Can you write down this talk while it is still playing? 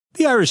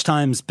the Irish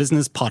Times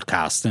Business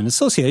Podcast in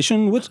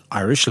association with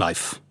Irish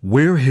Life.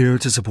 We're here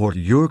to support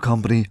your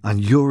company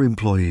and your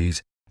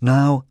employees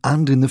now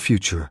and in the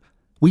future.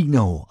 We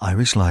know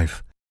Irish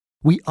Life.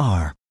 We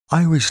are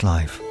Irish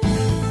Life.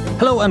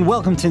 Hello and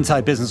welcome to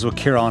Inside Business with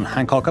Ciarán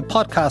Hancock, a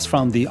podcast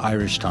from the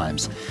Irish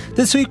Times.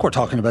 This week we're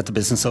talking about the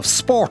business of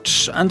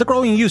sport and the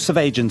growing use of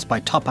agents by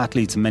top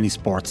athletes in many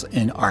sports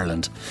in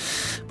Ireland.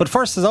 But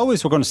first, as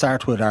always, we're going to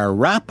start with our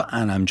wrap,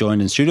 and I'm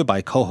joined in studio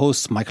by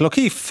co-host Michael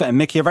O'Keefe.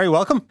 Mickey, you're very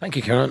welcome. Thank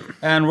you, Ciarán.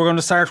 And we're going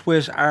to start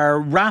with our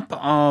wrap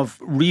of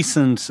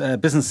recent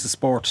business to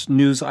sport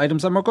news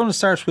items, and we're going to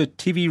start with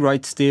TV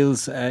rights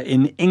deals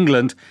in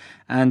England.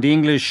 And the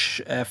English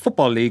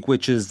Football League,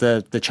 which is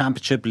the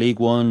Championship, League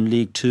One,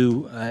 League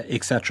Two,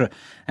 etc.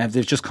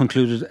 They've just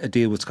concluded a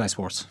deal with Sky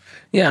Sports.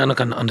 Yeah, and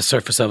look, on the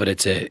surface of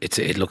it,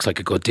 it looks like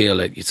a good deal.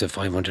 It's a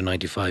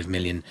 595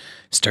 million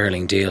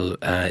sterling deal.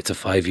 It's a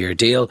 5-year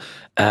deal.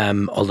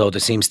 Although there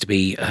seems to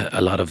be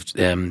a lot of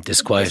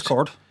disquiet.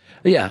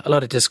 Yeah, a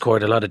lot of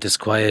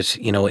disquiet.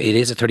 You know, it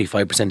is a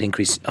 35%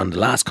 increase on the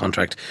last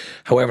contract.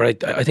 However,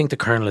 I think the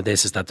kernel of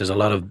this is that there's a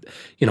lot of,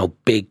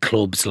 big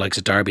clubs like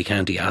Derby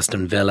County,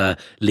 Aston Villa,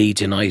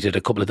 Leeds United,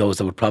 a couple of those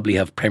that would probably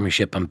have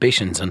Premiership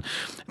ambitions, and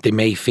they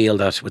may feel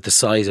that with the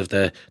size of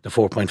the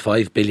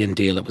 4.5 billion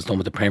deal that was done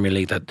with the Premier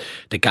League, that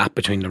the gap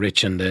between the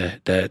rich and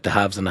the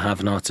haves and the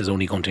have-nots is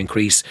only going to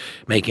increase,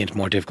 making it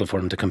more difficult for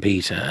them to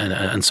compete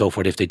and so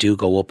forth if they do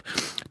go up.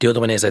 The other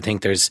one is, I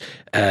think there's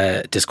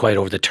disquiet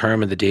over the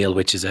term of the deal,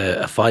 which is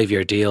a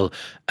 5-year deal.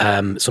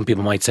 Some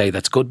people might say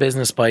that's good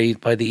business by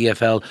the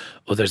EFL.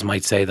 Others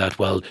might say that,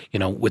 well,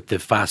 with the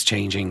fast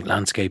changing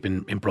landscape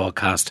in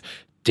broadcast,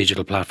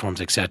 digital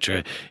platforms,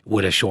 etc.,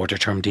 would a shorter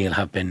term deal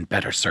have been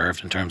better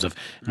served in terms of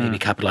maybe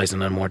capitalising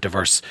on a more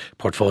diverse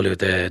portfolio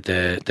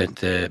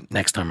the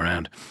next time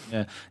around?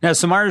 Yeah. Now,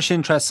 some Irish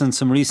interest in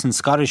some recent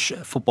Scottish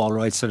football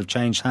rights that have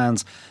changed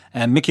hands.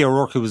 Mickey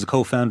O'Rourke, who was a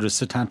co-founder of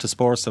Setanta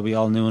Sports that we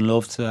all knew and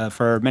loved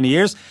for many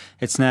years.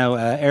 It's now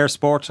Air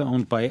Sport,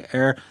 owned by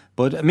Air.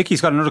 But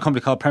Mickey's got another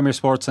company called Premier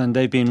Sports, and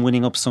they've been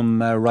winning up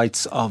some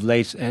rights of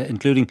late,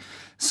 including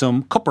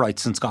some cup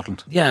rights in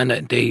Scotland. Yeah,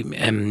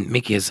 and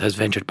Mickey has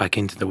ventured back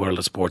into the world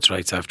of sports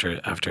rights after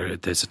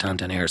the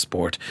Setanta and Air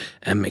Sport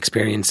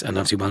experience, and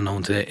obviously well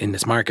known in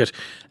this market.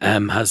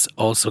 Has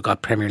also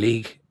got Premier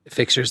League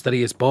fixtures that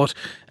he has bought,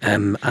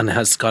 and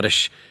has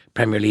Scottish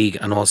Premier League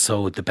and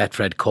also the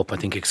Betfred Cup, I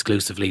think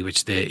exclusively,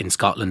 which in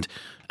Scotland.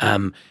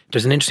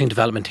 There's an interesting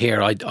development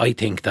here. I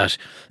think that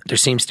there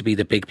seems to be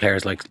the big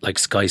players like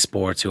Sky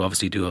Sports, who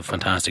obviously do a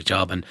fantastic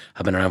job and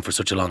have been around for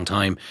such a long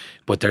time,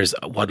 but there's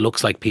what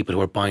looks like people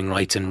who are buying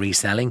rights and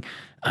reselling,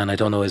 and I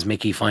don't know, is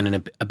Mickey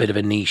finding a bit of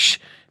a niche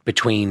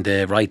between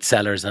the right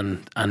sellers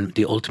and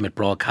the ultimate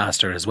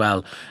broadcaster as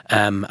well,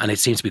 and it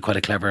seems to be quite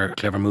a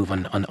clever move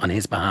on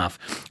his behalf,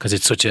 because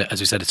it's such a, as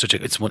we said,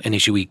 it's an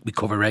issue we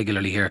cover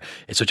regularly here.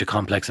 It's such a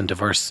complex and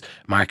diverse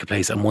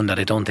marketplace, and one that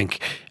I don't think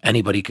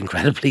anybody can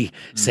credibly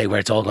say where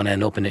it's all going to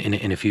end up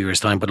in a few years'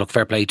 time. But look,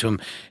 fair play to him.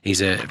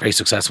 He's a very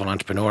successful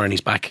entrepreneur, and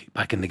he's back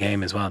in the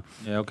game as well.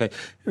 Yeah, okay.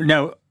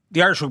 Now,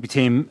 the Irish rugby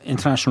team,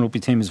 international rugby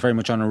team, is very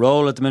much on a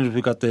roll at the minute.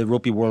 We've got the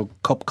Rugby World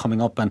Cup coming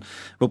up, and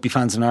rugby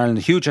fans in Ireland,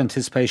 huge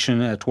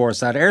anticipation towards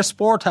that. Air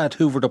Sport had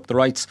hoovered up the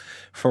rights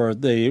for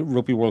the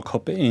Rugby World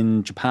Cup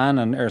in Japan,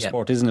 and Air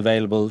Sport isn't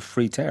available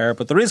free to air.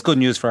 But there is good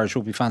news for Irish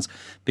rugby fans,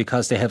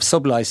 because they have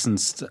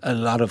sub-licensed a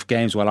lot of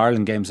games, well,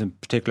 Ireland games in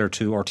particular,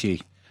 to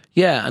RTE.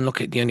 Yeah, and look,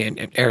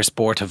 Air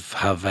Sport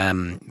have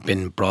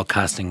been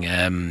broadcasting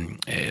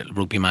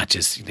rugby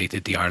matches. They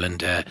did the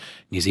Ireland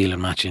New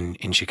Zealand match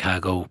in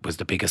Chicago, was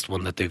the biggest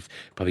one that they've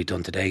probably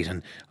done to date,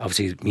 and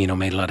obviously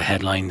made a lot of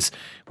headlines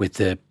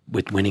with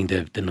winning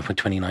the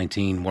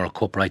 2019 World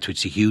Cup rights,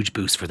 which is a huge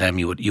boost for them.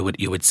 You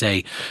would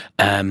say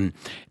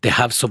they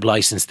have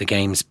sub-licensed the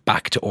games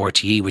back to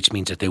RTE, which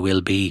means that they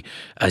will be,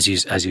 as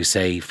you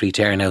say, free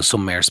to air. Now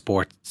some Air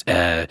Sport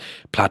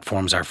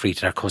platforms are free to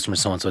their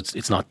customers, so on. So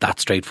it's not that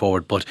straightforward.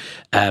 But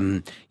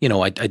I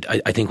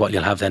think what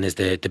you'll have then is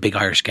the big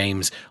Irish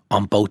games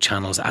on both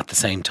channels at the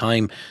same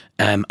time.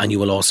 And you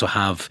will also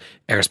have,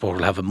 Air Sport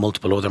will have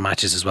multiple other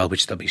matches as well,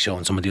 which they'll be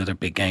showing some of the other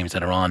big games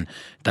that are on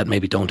that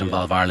maybe don't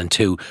involve Ireland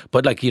too.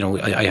 But I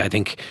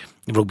think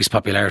rugby's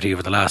popularity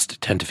over the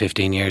last 10 to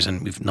 15 years,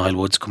 and we've Niall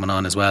Woods coming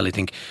on as well, I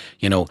think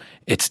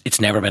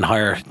it's never been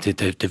higher.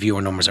 The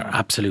viewer numbers are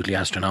absolutely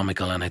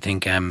astronomical, and I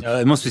think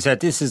it must be said,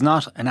 this is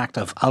not an act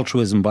of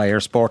altruism by Air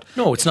Sport.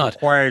 No, it's not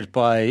required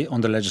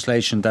under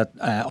legislation that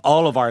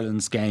all of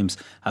Ireland's games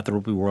at the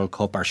Rugby World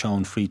Cup are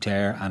shown free to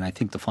air, and I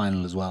think the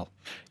final as well.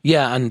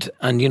 Yeah, and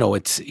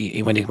it's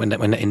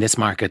when in this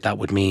market that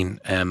would mean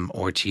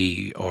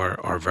RTE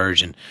or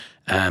Virgin,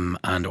 and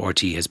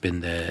RTE has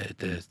been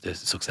the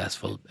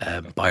successful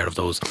buyer of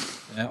those.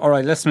 All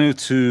right, let's move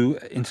to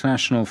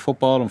international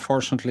football.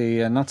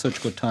 Unfortunately, not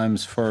such good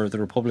times for the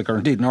Republic, or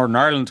indeed Northern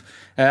Ireland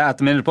at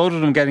the minute. Both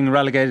of them getting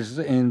relegated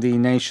in the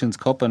Nations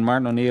Cup, and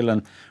Martin O'Neill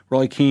and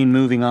Roy Keane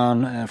moving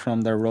on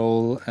from their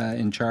role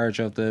in charge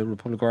of the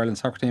Republic of Ireland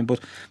soccer team. But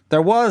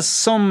there was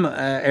some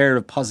air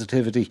of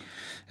positivity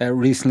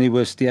recently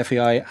with the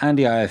FAI and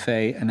the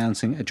IFA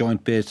announcing a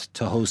joint bid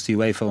to host the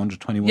UEFA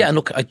Under-21. Yeah, and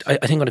look, I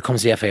think when it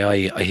comes to the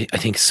FAI, I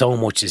think so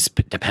much is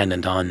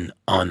dependent on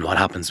what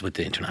happens with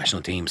the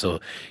international team. So,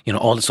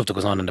 all the stuff that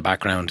goes on in the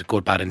background,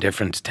 good, bad,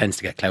 indifferent, tends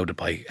to get clouded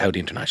by how the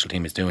international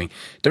team is doing.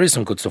 There is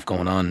some good stuff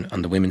going on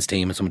the women's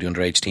team and some of the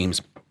underage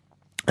teams.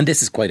 And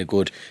this is quite a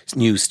good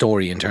news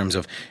story in terms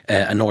of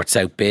a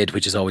North-South bid,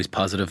 which is always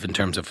positive in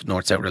terms of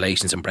North-South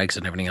relations and Brexit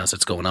and everything else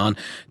that's going on.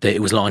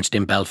 It was launched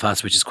in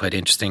Belfast, which is quite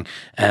interesting.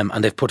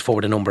 And they've put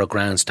forward a number of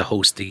grounds to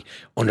host the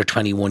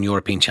Under-21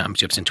 European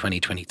Championships in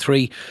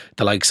 2023.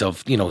 The likes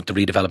of, the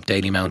redeveloped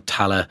Dalymount,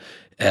 Tala,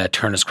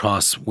 Turner's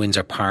Cross,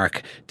 Windsor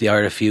Park. The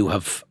IRFU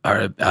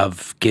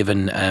have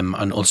given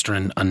an Ulster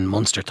and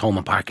Munster,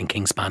 Thomond Park and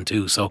Kingspan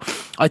too. So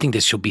I think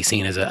this should be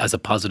seen as a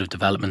positive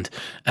development.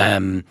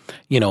 And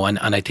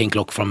I think,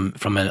 look, from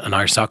an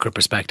Irish soccer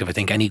perspective, I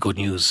think any good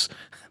news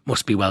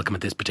must be welcome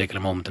at this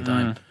particular moment in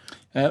time.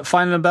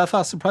 Final in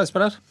Belfast, surprised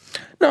by that?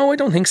 No, I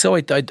don't think so.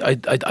 I think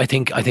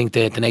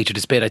the nature of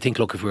this bid, I think,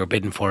 look, if we were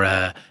bidding for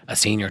a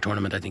senior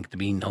tournament, I think there'd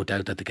be no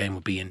doubt that the game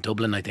would be in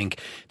Dublin. I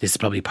think this is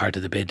probably part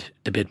of the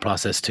bid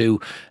process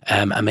too.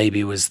 And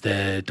maybe it was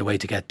the way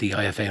to get the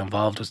IFA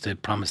involved was to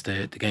promise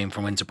the game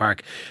from Windsor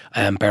Park.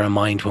 Bear in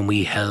mind when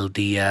we held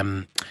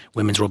the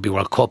Women's Rugby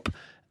World Cup,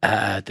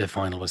 the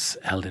final was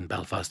held in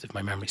Belfast, if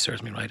my memory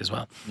serves me right as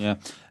well. Yeah.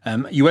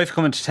 UEFA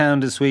coming to town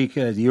this week.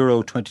 The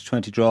Euro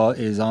 2020 draw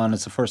is on.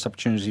 It's the first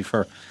opportunity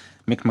for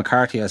Mick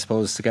McCarthy, I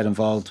suppose, to get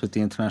involved with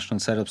the international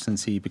setup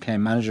since he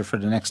became manager for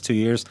the next 2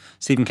 years.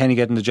 Stephen Kenny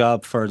getting the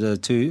job for the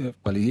two.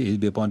 Well, he'll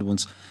be appointed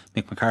once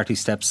Mick McCarthy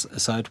steps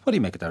aside. What do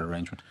you make of that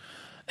arrangement?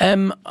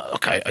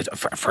 Okay,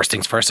 first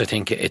things first, I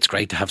think it's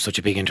great to have such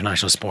a big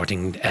international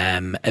sporting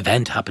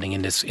event happening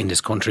in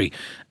this country.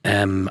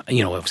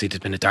 Obviously there's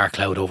been a dark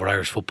cloud over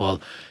Irish football,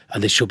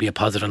 and this should be a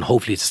positive, and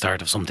hopefully it's the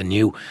start of something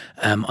new.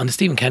 On the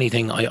Stephen Kenny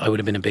thing, I would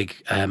have been a big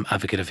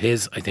advocate of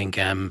his. I think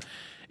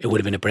it would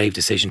have been a brave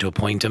decision to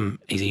appoint him.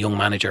 He's a young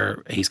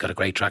manager. He's got a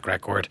great track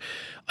record.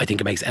 I think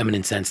it makes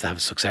eminent sense to have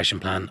a succession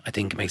plan. I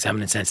think it makes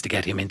eminent sense to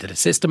get him into the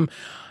system.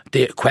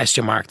 The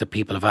question mark that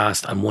people have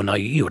asked, and one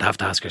you would have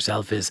to ask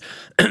yourself, is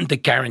the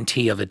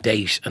guarantee of a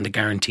date and the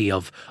guarantee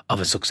of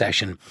a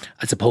succession,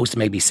 as opposed to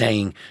maybe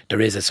saying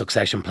there is a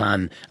succession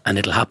plan and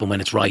it'll happen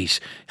when it's right.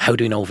 How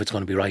do we know if it's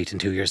going to be right in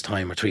 2 years'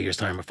 time or 3 years'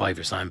 time or 5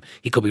 years' time?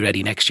 He could be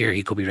ready next year.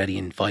 He could be ready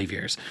in 5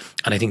 years.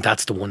 And I think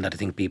that's the one that I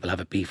think people have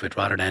a beef with,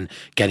 rather than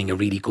getting a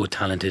really good,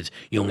 talented,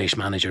 youngish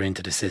manager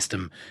into the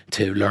system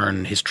to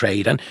learn his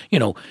trade. And,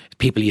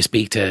 people you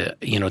speak to,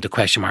 the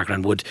question mark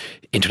around, would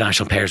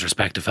international players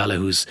respect a fella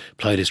who's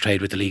plied his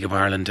trade with the League of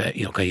Ireland?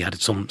 He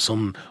had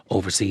some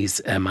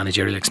overseas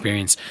managerial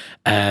experience.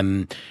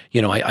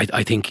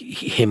 I think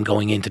him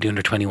going into the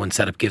under-21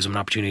 setup gives him an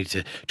opportunity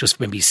to just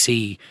maybe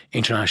see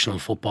international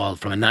football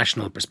from a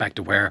national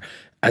perspective, where,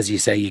 as you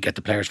say, you get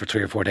the players for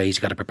 3 or 4 days,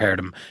 you got to prepare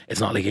them. It's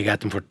not like you get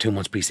them for 2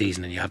 months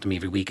pre-season and you have them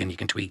every week and you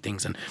can tweak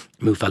things and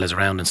move fellas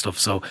around and stuff.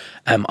 So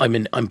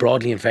I'm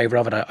broadly in favour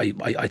of it.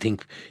 I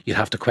think you'd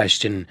have to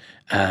question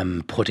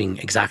putting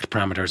exact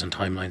parameters and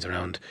timelines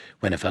around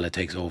when a fella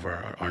takes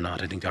over or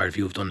not. I think the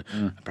IRFU have done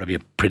probably a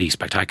pretty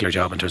spectacular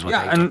job in terms of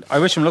what they've done. I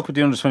wish him luck with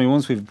the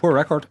under-21s. We have a poor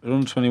record at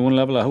under-21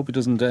 level. I hope he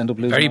doesn't end up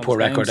losing. Very poor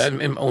record.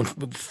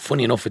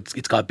 Funny enough,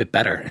 it's got a bit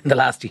better in the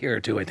last year or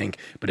two, I think,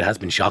 but it has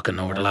been shocking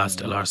over the last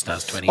 20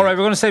 years. All right, we're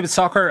going to stay with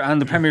soccer and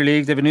the Premier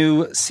League. They have a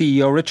new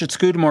CEO, Richard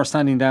Scudamore,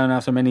 standing down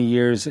after many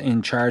years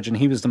in charge, and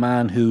he was the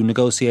man who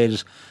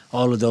negotiated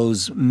all of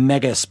those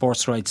mega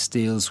sports rights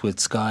deals with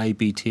Sky,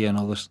 BT and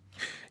others.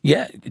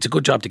 Yeah, it's a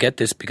good job to get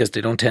this because they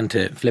don't tend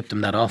to flip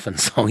them that often.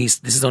 So this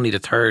is only the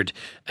third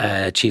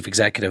chief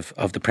executive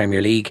of the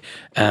Premier League.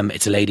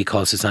 It's a lady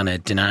called Susanna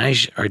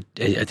Dinaj, or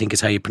I think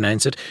is how you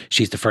pronounce it.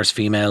 She's the first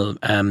female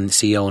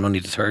CEO and only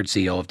the third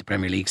CEO of the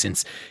Premier League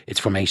since its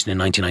formation in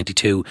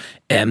 1992.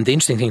 The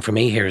interesting thing for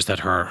me here is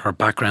that her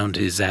background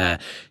is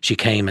she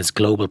came as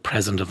global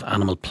president of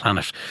Animal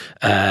Planet,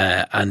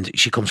 and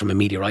she comes from a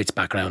media rights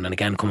background. And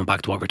again, coming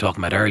back to what we were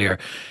talking about earlier,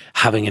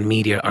 having a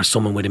media or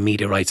someone with a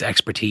media rights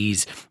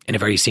expertise in a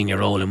very senior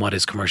role in what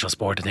is commercial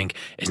sport, I think,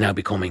 is now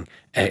becoming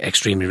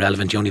extremely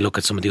relevant. You only look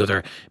at some of the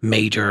other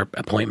major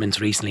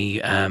appointments recently,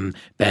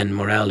 Ben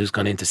Morrell, who's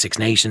gone into Six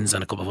Nations,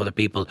 and a couple of other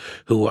people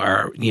who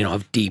are,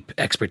 have deep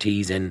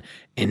expertise in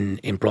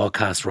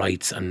broadcast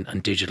rights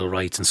and digital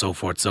rights and so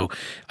forth. So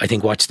I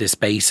think watch this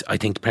space. I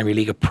think the Premier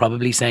League are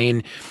probably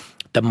saying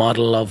the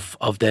model of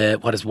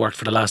what has worked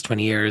for the last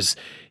 20 years,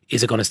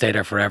 is it going to stay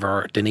there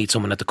forever? They need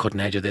someone at the cutting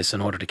edge of this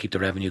in order to keep the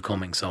revenue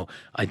coming. So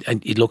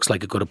it looks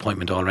like a good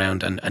appointment all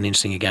round, and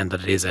interesting again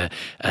that it is a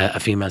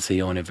female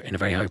CEO in a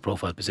very high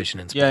profile position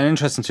in sport. Yeah, and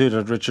interesting too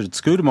that Richard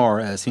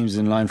Scudamore seems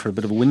in line for a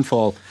bit of a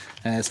windfall,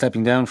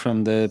 stepping down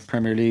from the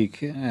Premier League.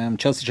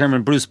 Chelsea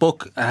chairman Bruce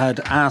Buck had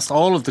asked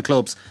all of the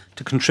clubs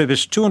to contribute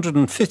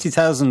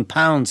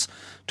 £250,000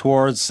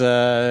 towards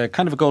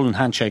kind of a golden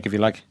handshake, if you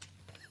like.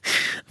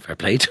 fair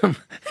play to him.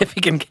 If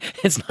he can,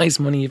 it's nice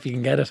money if you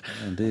can get it.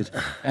 Indeed.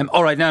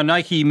 All right, now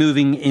Nike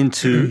moving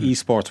into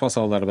esports. What's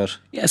all that about?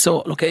 Yeah,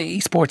 so look,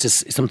 esports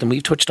is something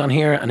we've touched on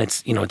here, and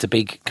it's it's a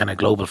big kind of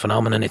global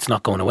phenomenon. It's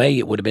not going away.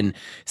 It would have been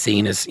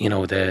seen as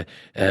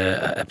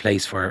a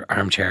place for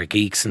armchair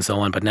geeks and so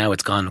on, but now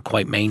it's gone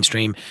quite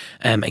mainstream.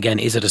 Again,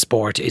 is it a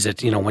sport? Is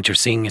it what you're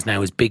seeing is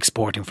now is big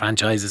sporting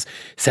franchises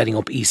setting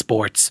up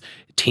esports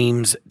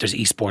teams. There's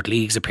esport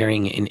leagues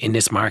appearing in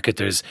this market.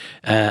 There's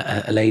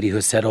a lady who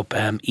has set up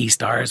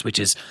eStars, which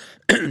is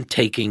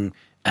taking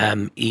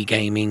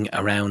e-gaming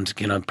around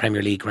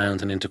Premier League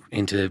grounds and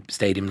into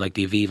stadium like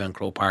the Aviva and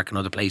Croke Park and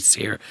other places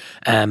here.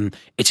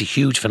 It's a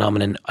huge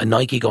phenomenon.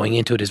 Nike going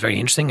into it is very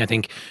interesting. I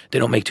think they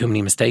don't make too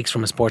many mistakes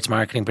from a sports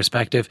marketing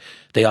perspective.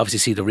 They obviously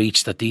see the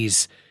reach that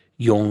these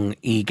young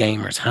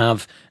e-gamers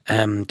have.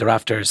 They're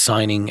after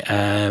signing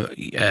a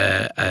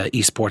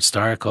esports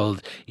star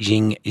called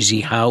Jing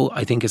Zhihao,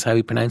 I think is how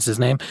he pronounces his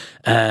name.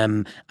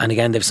 And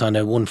again, they've signed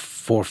a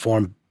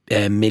 $144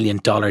 million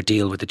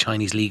deal with the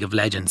Chinese League of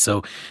Legends.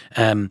 So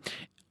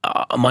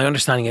my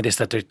understanding of this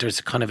that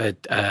there's kind of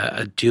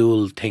a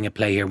dual thing at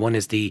play here. One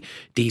is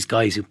these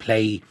guys who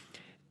play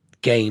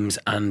games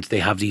and they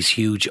have these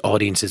huge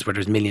audiences where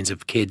there's millions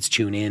of kids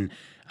tune in.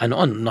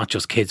 And not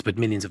just kids, but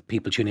millions of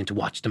people tune in to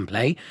watch them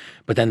play.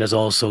 But then there's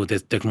also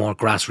the more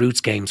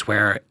grassroots games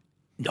where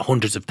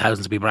hundreds of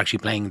thousands of people are actually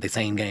playing the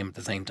same game at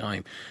the same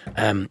time.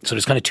 So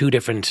there's kind of two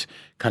different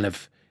kind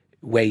of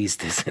ways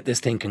this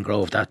thing can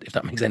grow, if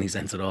that makes any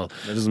sense at all.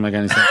 It doesn't make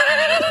any sense.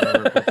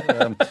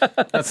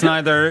 That's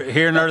neither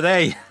here nor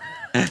there.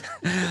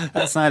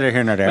 That's neither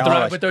here nor there.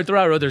 But there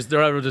are others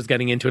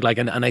getting into it.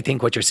 And I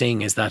think what you're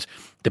seeing is that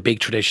the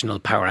big traditional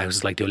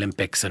powerhouses like the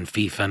Olympics and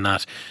FIFA and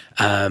that,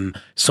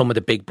 some of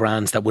the big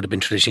brands that would have been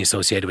traditionally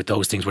associated with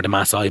those things were the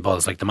mass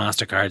eyeballs, like the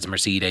MasterCards,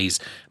 Mercedes,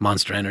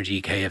 Monster Energy,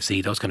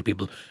 KFC, those kind of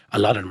people. A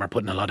lot of them are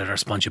putting a lot of their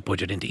sponsorship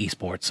budget into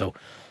esports. So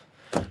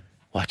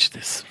watch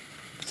this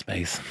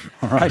space.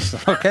 All right.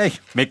 Okay.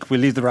 Mick,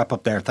 we'll leave the wrap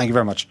up there. Thank you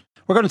very much.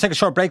 We're going to take a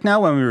short break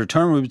now. When we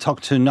return, we'll be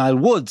talking to Niall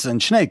Woods and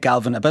Sinead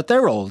Galvin about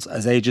their roles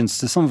as agents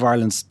to some of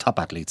Ireland's top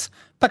athletes.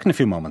 Back in a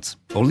few moments.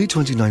 Only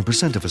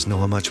 29% of us know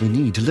how much we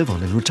need to live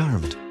on in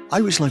retirement.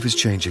 Irish Life is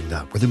changing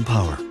that with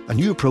Empower, a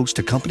new approach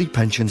to company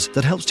pensions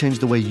that helps change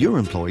the way your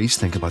employees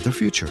think about their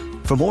future.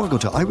 For more, go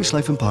to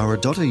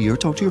irishlifeempower.ie or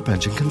talk to your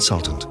pension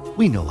consultant.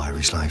 We know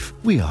Irish Life.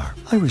 We are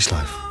Irish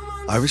Life.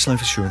 Irish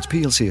Life Assurance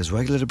plc is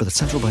regulated by the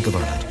Central Bank of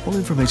Ireland. All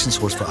information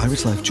sourced for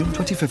Irish Life June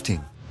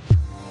 2015.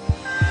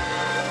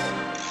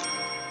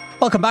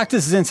 Welcome back.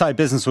 This is Inside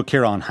Business with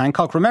Ciarán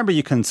Hancock. Remember,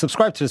 you can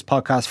subscribe to this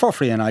podcast for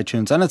free on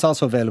iTunes, and it's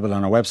also available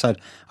on our website,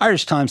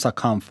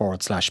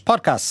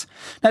 irishtimes.com/podcasts.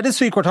 Now, this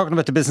week we're talking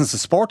about the business of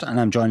sport, and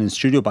I'm joined in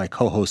studio by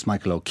co-host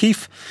Michael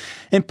O'Keefe.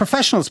 In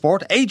professional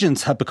sport,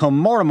 agents have become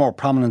more and more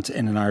prominent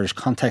in an Irish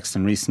context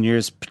in recent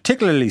years,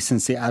 particularly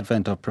since the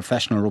advent of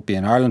professional rugby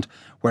in Ireland,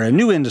 where a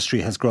new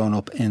industry has grown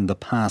up in the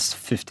past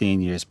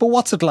 15 years. But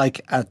what's it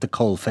like at the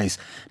coalface?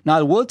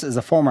 Niall Woods is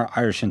a former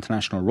Irish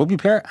international rugby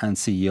player and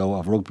CEO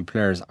of Rugby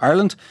Players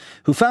Ireland,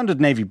 who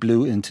founded Navy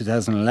Blue in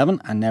 2011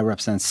 and now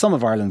represents some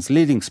of Ireland's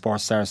leading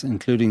sports stars,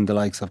 including the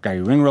likes of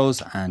Gary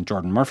Ringrose and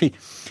Jordan Murphy.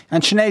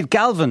 And Sinead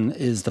Galvin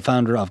is the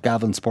founder of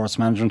Galvin Sports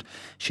Management.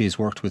 She has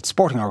worked with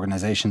sporting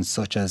organisations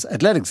such as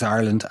Athletics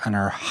Ireland, and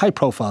her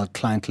high-profile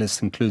client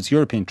list includes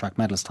European track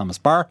medalist Thomas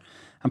Barr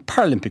and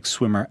Paralympic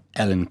swimmer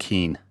Ellen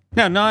Keane.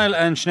 Now, Niall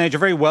and Sinead, you're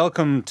very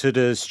welcome to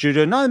the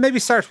studio. Niall, maybe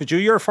start with you.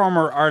 You're a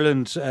former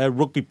Ireland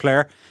rugby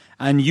player,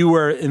 and you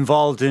were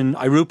involved in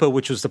IRUPA,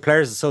 which was the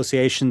Players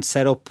Association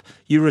set up.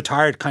 You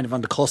retired kind of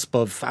on the cusp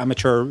of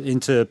amateur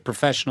into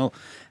professional,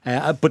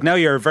 but now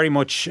you're very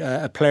much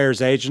a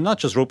player's agent, not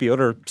just rugby,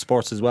 other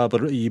sports as well,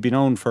 but you've been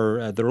known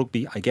for the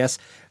rugby, I guess.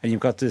 And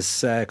you've got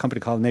this company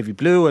called Navy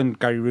Blue, and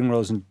Gary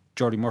Ringrose and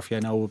Jordy Murphy, I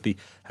know, will be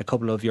a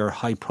couple of your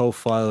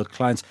high-profile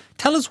clients.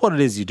 Tell us what it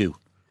is you do.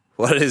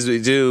 What it is we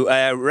do,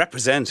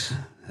 represent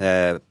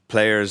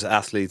players,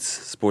 athletes,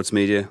 sports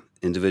media,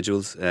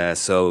 individuals.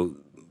 So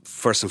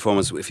first and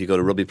foremost, if you go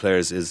to Rugby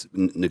Players, is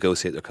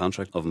negotiate their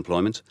contract of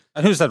employment.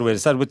 And who's that with?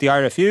 Is that with the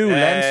RFU,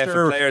 Leinster?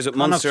 For players with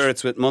Munster,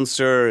 it's with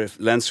Munster. If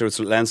Leinster, it's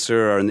with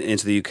Leinster, or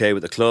into the UK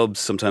with the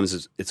clubs.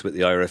 Sometimes it's with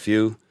the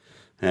IRFU.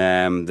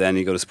 Then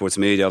you go to sports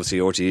media, obviously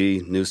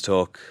RTE, News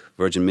Talk,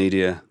 Virgin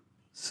Media.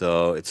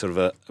 So it's sort of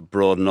a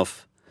broad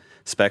enough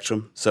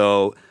spectrum.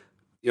 So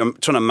you're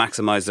trying to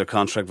maximise their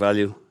contract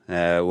value,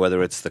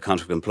 whether it's the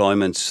contract of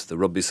employment, the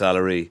rugby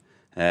salary,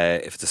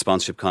 if it's a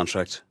sponsorship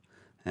contract,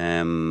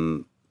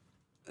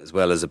 as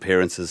well as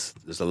appearances.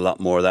 There's a lot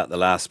more of that the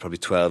last probably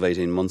 12,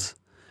 18 months.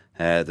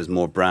 There's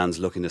more brands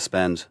looking to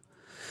spend,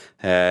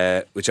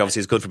 which obviously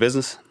is good for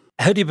business.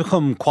 How do you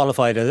become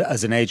qualified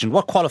as an agent?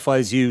 What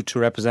qualifies you to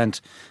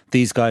represent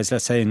these guys,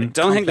 let's say? I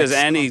don't think there's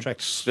any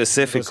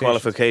specific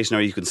qualification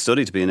or you can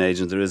study to be an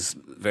agent. There is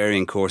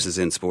varying courses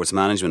in sports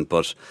management,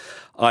 but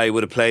I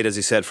would have played, as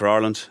you said, for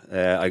Ireland.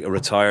 I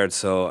retired,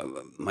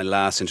 so my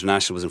last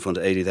international was in front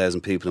of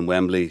 80,000 people in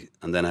Wembley,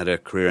 and then I had a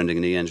career-ending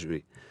knee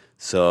injury.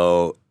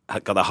 So I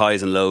got the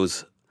highs and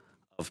lows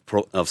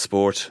of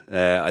sport.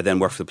 I then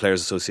worked for the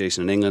Players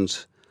Association in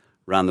England,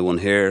 ran the one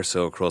here,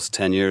 so across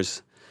 10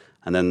 years,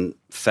 and then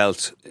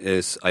felt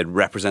I'd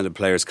represented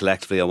players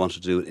collectively, I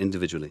wanted to do it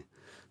individually.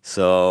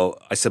 So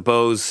I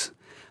suppose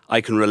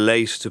I can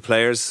relate to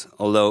players,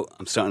 although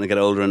I'm starting to get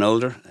older and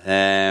older.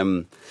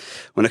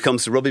 When it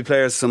comes to rugby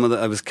players,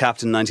 I was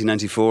captain in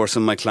 1994.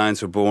 Some of my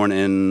clients were born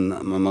in,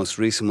 my most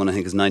recent one I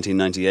think is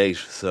 1998.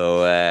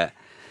 So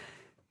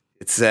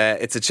it's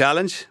a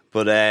challenge,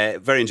 but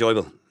very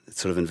enjoyable. It's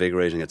sort of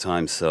invigorating at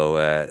times. So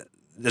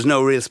there's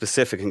no real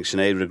specific. I think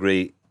Sinead would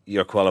agree,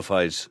 you're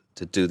qualified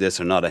to do this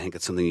or not. I think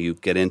it's something you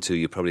get into.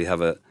 You probably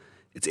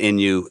it's in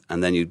you,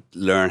 and then you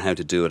learn how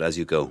to do it as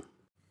you go.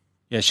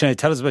 Yeah, Sinead,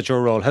 tell us about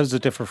your role. How does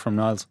it differ from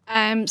Niall's?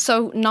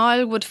 So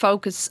Niall would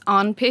focus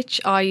on pitch.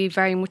 I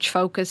very much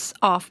focus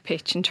off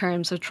pitch in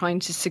terms of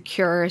trying to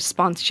secure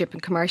sponsorship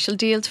and commercial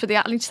deals for the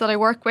athletes that I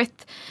work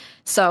with.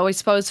 So I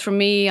suppose for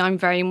me, I'm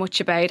very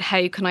much about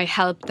how can I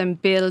help them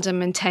build and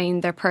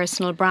maintain their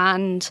personal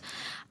brand,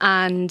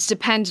 and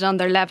depending on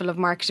their level of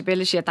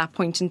marketability at that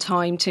point in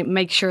time, to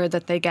make sure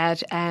that they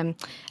get a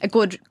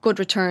good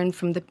return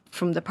from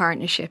the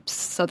partnerships.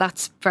 So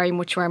that's very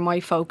much where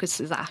my focus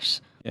is at.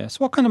 Yeah, so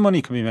what kind of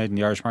money can be made in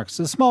the Irish market? It's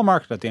a small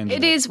market at the end of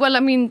the day. It is. Well, I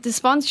mean, the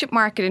sponsorship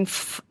market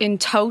in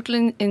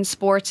total in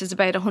sports is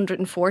about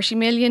 140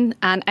 million,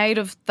 and out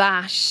of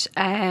that,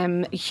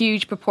 a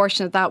huge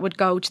proportion of that would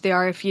go to the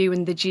RFU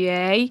and the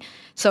GAA.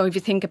 So if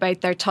you think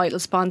about their title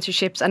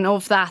sponsorships, and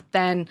of that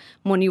then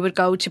money would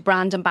go to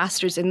brand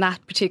ambassadors in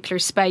that particular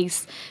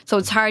space. So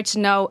it's hard to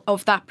know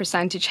of that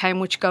percentage how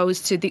much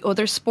goes to the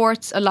other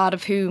sports, a lot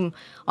of whom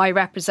I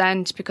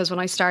represent, because when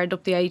I started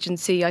up the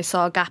agency I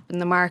saw a gap in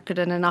the market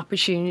and an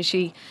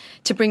opportunity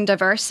to bring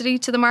diversity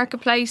to the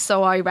marketplace.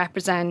 So I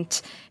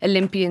represent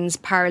Olympians,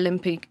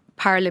 Paralympic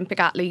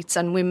athletes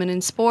and women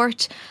in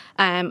sport,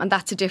 and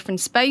that's a different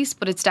space,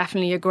 but it's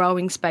definitely a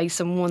growing space,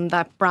 and one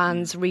that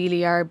brands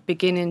really are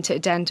beginning to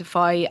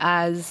identify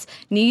as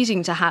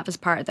needing to have as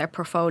part of their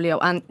portfolio,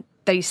 and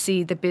they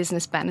see the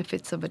business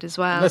benefits of it as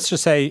well. Let's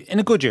just say, in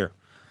a good year,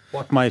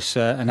 what might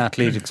an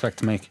athlete expect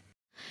to make?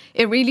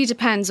 It really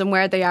depends on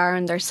where they are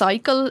in their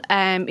cycle.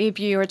 If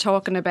you are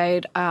talking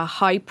about a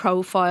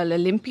high-profile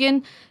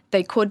Olympian,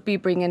 they could be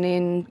bringing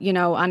in,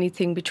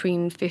 anything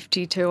between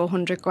 50 to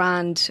 100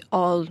 grand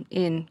all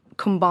in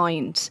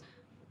combined.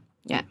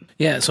 Yeah.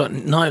 Yeah. So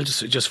Niall,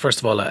 just first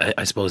of all,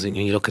 I suppose when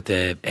you look at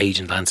the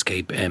agent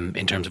landscape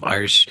in terms of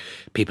Irish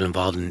people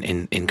involved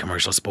in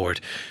commercial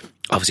sport,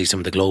 obviously some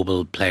of the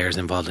global players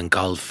involved in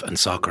golf and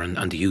soccer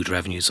and the huge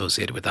revenue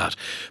associated with that.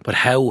 But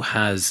how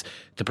has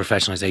the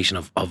professionalisation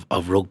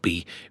of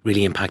rugby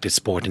really impacted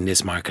sport in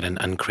this market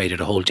and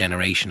created a whole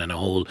generation and a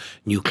whole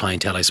new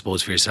clientele, I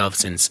suppose, for yourself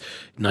since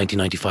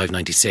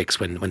 1995-96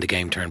 when the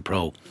game turned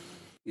pro?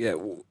 Yeah,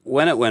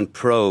 when it went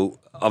pro,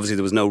 obviously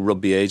there was no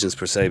rugby agents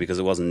per se because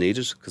it wasn't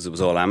needed, because it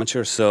was all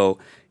amateur. So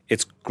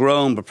it's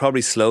grown, but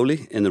probably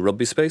slowly in the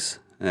rugby space.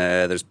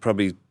 There's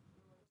probably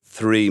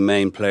 3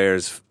 main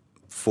players,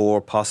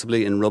 4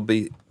 possibly in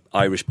rugby,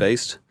 Irish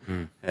based.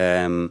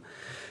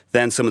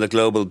 Then some of the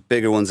global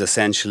bigger ones,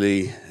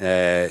 essentially,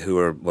 who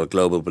are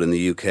global, but in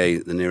the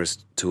UK, the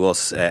nearest to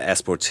us,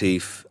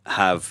 Esportif,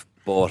 have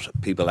bought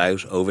people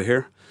out over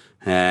here.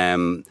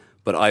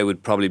 But I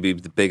would probably be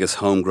the biggest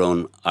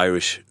homegrown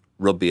Irish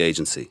rugby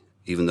agency,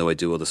 even though I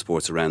do other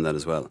sports around that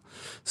as well.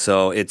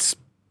 So it's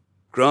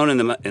grown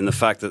in the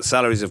fact that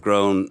salaries have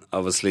grown.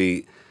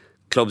 Obviously,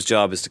 clubs'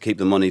 job is to keep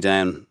the money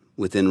down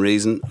within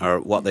reason, or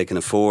what they can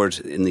afford.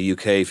 In the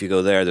UK, if you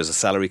go there's a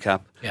salary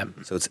cap. Yeah.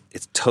 So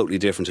it's totally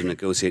different to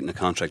negotiating a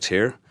contract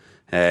here,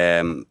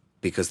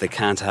 because they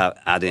can't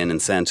add in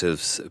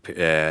incentives,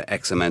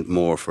 X amount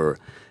more for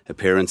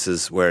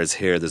appearances, whereas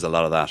here there's a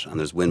lot of that, and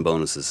there's win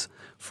bonuses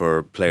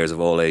for players of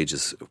all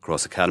ages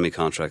across academy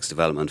contracts,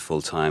 development,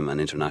 full-time and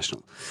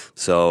international.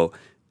 So,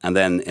 and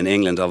then in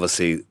England,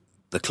 obviously,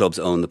 the clubs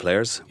own the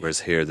players,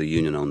 whereas here the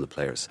union own the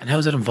players. And how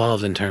is it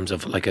involved in terms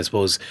of, I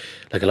suppose,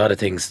 a lot of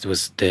things, there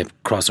was the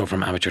crossover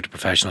from amateur to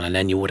professional, and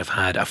then you would have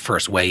had a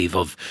first wave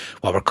of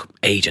what were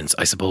agents,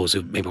 I suppose,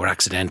 who maybe were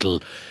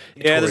accidental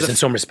tourists in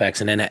some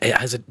respects. And then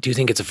do you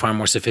think it's a far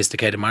more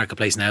sophisticated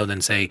marketplace now than,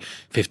 say,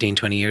 15,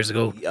 20 years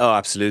ago? Oh,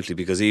 absolutely,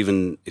 because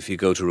even if you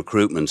go to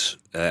recruitment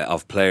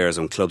of players,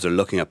 and clubs are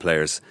looking at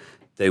players,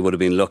 they would have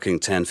been looking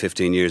 10,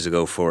 15 years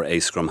ago for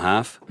a scrum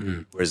half,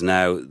 whereas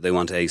now they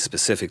want a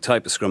specific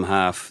type of scrum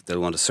half.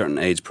 They'll want a certain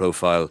age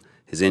profile,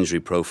 his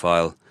injury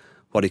profile,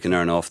 what he can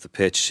earn off the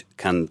pitch.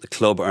 Can the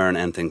club earn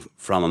anything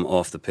from him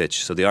off the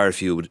pitch? So the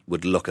RFU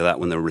would look at that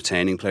when they're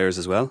retaining players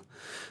as well.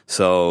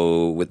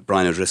 So with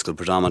Brian O'Driscoll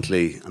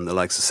predominantly, and the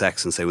likes of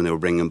Sexton, say when they were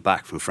bringing him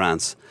back from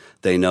France,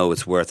 they know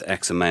it's worth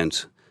X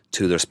amount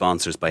to their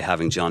sponsors by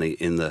having Johnny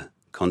in the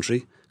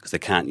country, because they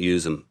can't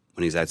use him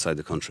when he's outside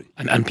the country.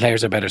 And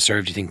players are better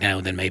served, you think, now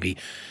than maybe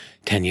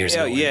 10 years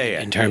ago? Yeah.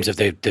 In terms of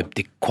the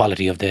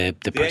quality of the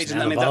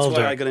personnel involved?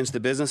 That's why I got into the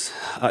business.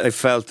 I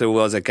felt there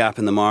was a gap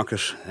in the market,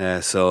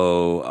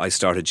 so I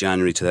started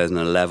January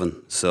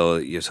 2011. So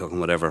you're talking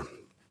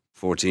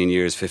 14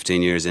 years,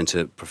 15 years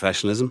into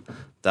professionalism,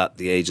 that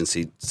the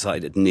agency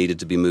decided it needed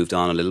to be moved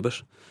on a little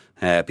bit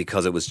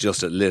because it was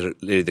just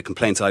literally the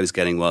complaints I was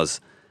getting was,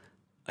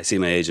 I see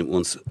my agent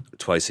once,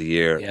 twice a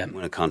year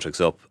when a contract's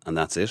up, and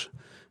that's it.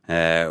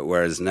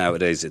 Whereas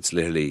nowadays it's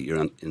literally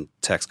you're in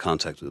text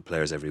contact with the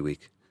players every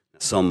week.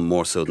 Some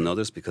more so than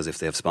others because if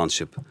they have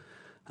sponsorship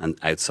and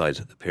outside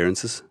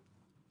appearances,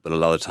 but a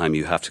lot of the time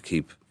you have to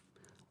keep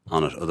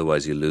on it,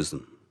 otherwise you lose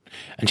them.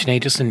 And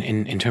Sinead, just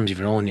in terms of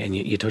your own, and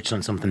you touched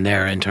on something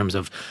there in terms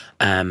of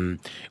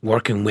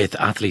working with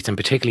athletes, and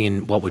particularly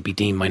in what would be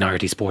deemed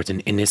minority sports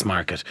in this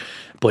market.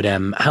 But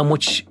how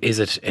much is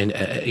it in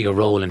your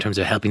role in terms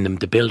of helping them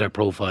to build their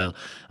profile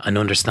and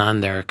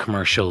understand their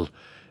commercial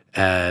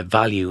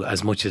value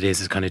as much as it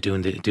is kind of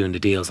doing the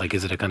deals? Like,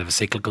 is it a kind of a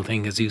cyclical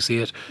thing as you see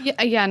it?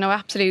 Yeah, no,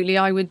 absolutely.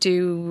 I would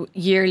do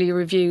yearly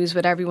reviews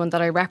with everyone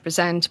that I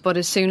represent, but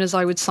as soon as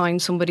I would sign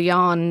somebody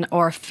on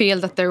or feel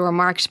that they were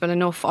marketable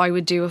enough, I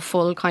would do a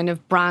full kind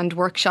of brand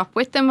workshop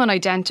with them and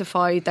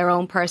identify their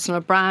own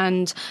personal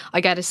brand. I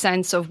get a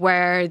sense of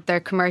where their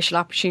commercial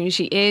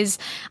opportunity is,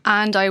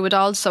 and I would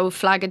also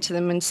flag it to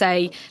them and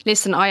say,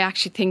 listen, I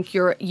actually think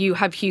you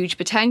have huge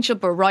potential,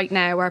 but right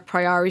now our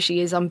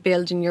priority is on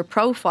building your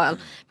profile.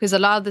 Because a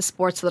lot of the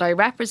sports that I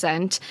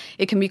represent,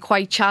 it can be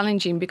quite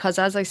challenging because,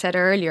 as I said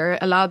earlier,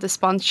 a lot of the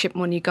sponsorship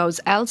money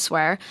goes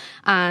elsewhere,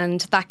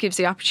 and that gives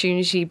the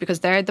opportunity because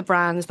they're the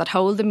brands that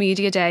hold the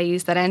media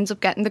days, that ends up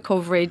getting the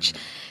coverage.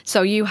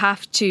 So you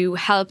have to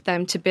help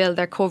them to build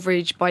their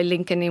coverage by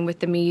linking in with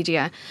the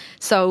media.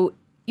 So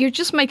you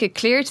just make it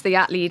clear to the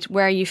athlete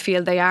where you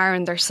feel they are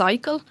in their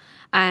cycle.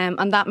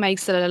 And that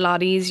makes it a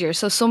lot easier.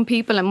 So some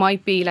people it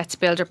might be let's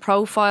build a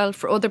profile.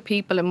 For other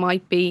people it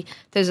might be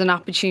there's an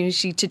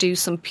opportunity to do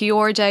some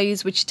PR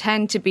days, which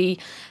tend to be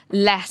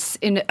less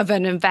of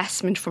an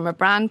investment from a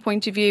brand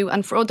point of view.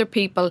 And for other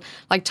people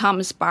like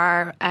Thomas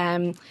Barr,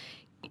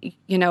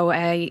 you know,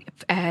 a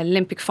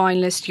Olympic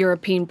finalist,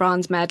 European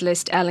bronze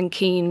medalist, Ellen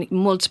Keane,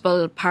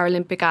 multiple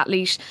Paralympic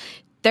athlete.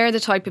 They're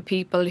the type of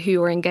people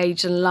who are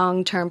engaged in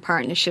long-term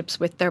partnerships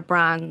with their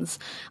brands.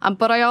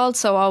 But I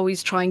also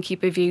always try and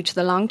keep a view to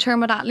the long-term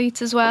with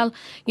athletes as well.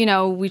 You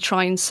know, we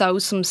try and sow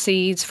some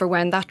seeds for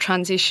when that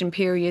transition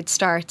period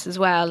starts as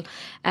well.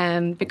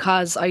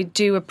 Because I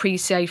do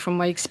appreciate from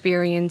my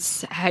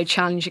experience how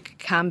challenging it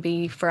can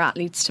be for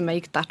athletes to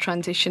make that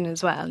transition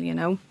as well, you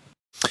know.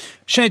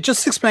 Sinead,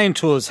 just explain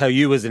to us how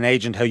you as an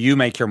agent, how you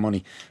make your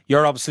money.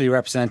 You're obviously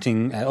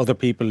representing other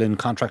people in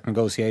contract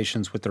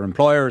negotiations with their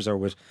employers or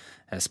with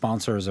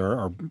sponsors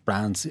or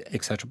brands,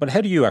 etc. But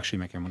how do you actually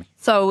make your money?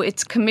 So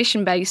it's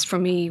commission based for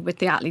me with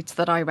the athletes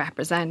that I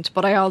represent.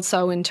 But I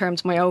also, in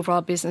terms of my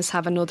overall business,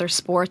 have another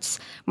sports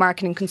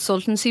marketing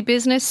consultancy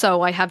business.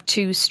 So I have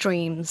two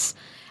streams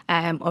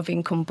of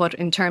income, but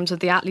in terms of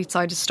the athlete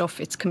side of stuff,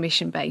 it's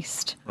commission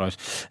based. Right.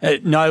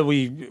 Now,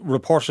 we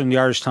reported in the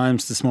Irish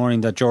Times this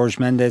morning that George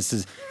Mendes,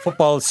 is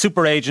football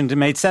super agent,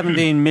 made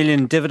 17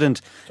 million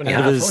dividend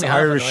out of his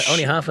Irish.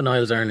 Only half of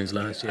Niall's earnings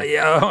last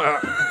year.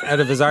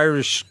 Out of his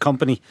Irish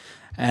company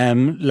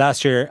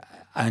last year,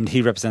 and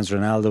he represents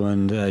Ronaldo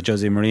and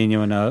Jose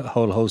Mourinho and a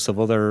whole host of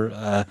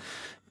other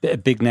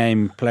big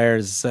name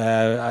players.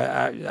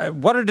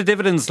 What are the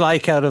dividends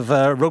like out of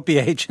rugby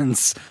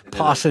agents'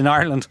 pot in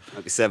Ireland?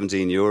 Maybe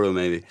 €17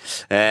 maybe.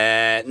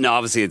 No,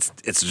 obviously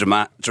it's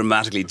a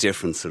dramatically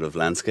different sort of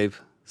landscape.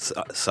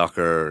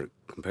 Soccer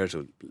compared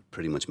to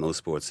pretty much most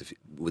sports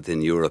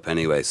within Europe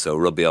anyway. So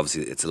rugby,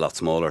 obviously, it's a lot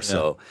smaller.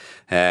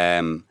 Yeah.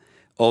 So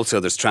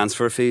also there's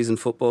transfer fees in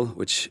football,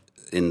 which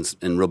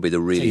in rugby there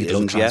really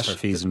isn't yet.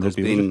 Fees in there's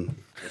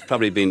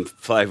probably been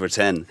 5 or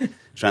 10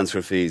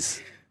 transfer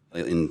fees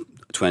in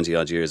 20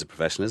 odd years of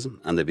professionalism,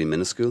 and they've been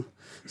minuscule.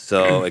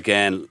 So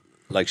again,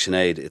 like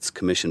Sinead, it's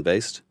commission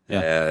based.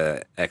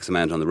 X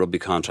amount on the rugby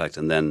contract,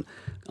 and then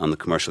on the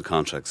commercial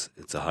contracts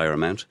it's a higher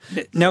amount.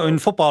 Now in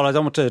football, I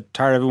don't want to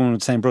tar everyone with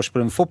the same brush,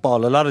 but in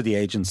football a lot of the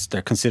agents,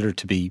 they're considered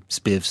to be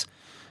spivs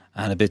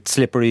and a bit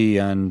slippery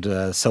and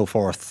so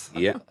forth.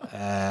 Yeah,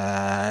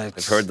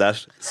 I've heard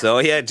that. So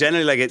yeah,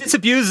 generally like it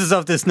disabuses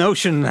of this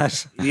notion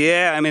that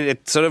yeah, I mean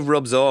it sort of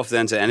rubs off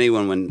then to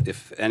anyone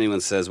if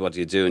anyone says what do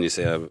you do and you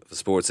say I'm a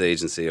sports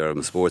agency or I'm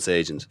a sports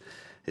agent,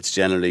 it's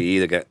generally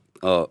either get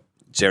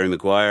Jerry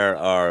Maguire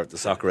or the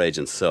soccer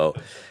agents. So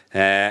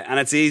and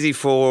it's easy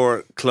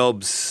for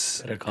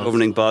clubs,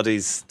 governing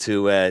bodies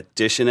to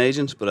dish an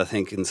agent, but I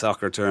think in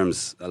soccer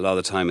terms a lot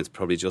of the time it's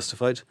probably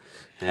justified.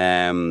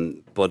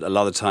 But a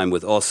lot of the time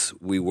with us,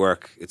 we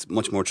work, it's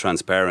much more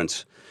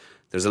transparent.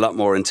 There's a lot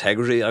more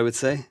integrity, I would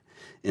say,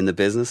 in the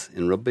business,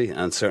 in rugby.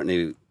 And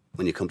certainly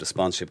when you come to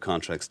sponsorship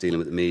contracts, dealing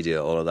with the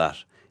media, all of that,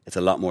 it's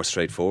a lot more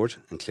straightforward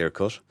and clear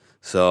cut.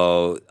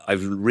 So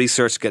I've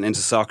researched getting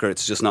into soccer.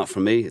 It's just not for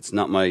me. It's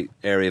not my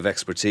area of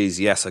expertise.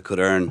 Yes, I could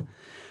earn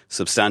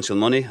substantial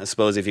money. I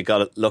suppose if you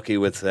got lucky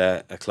with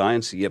a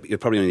client, you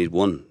probably only need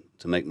one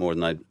to make more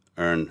than I'd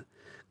earn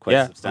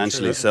quite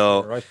substantially.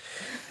 Sure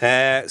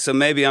so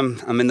maybe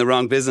I'm in the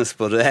wrong business,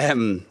 but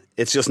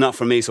it's just not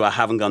for me, so I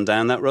haven't gone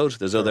down that road.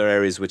 There's other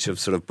areas which have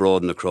sort of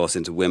broadened across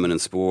into women in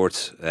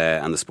sport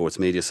and the sports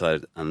media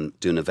side and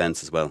doing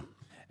events as well.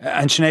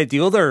 And Sinead,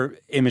 the other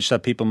image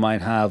that people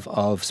might have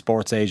of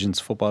sports agents,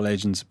 football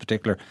agents in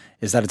particular,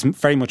 is that it's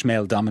very much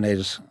male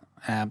dominated.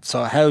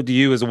 So how do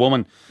you as a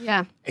woman,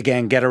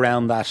 again, get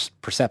around that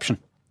perception?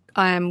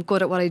 I'm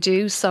good at what I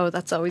do, so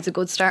that's always a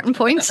good starting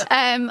point.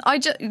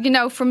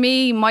 For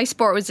me, my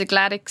sport was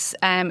athletics.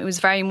 It was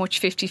very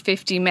much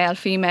 50-50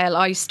 male-female.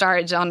 I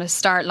started on a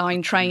start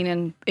line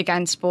training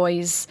against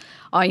boys.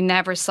 I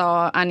never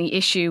saw any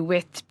issue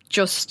with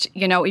just,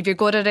 if you're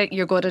good at it,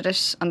 you're good at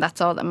it, and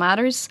that's all that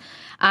matters.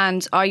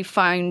 And I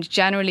found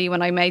generally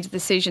when I made the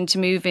decision to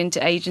move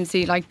into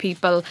agency, like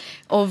people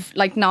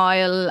like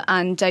Niall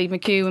and Dave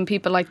McHugh and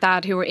people like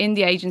that who were in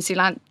the agency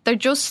land, they're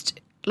just...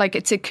 like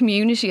it's a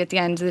community at the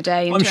end of the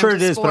day. I'm sure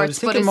it is, but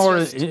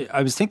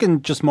I was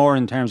thinking just more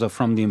in terms of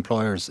from the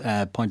employer's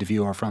point of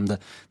view, or from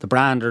the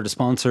brand or the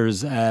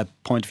sponsor's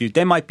point of view.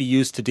 They might be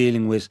used to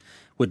dealing with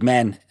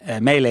men,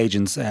 male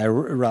agents,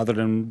 rather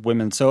than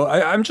women. So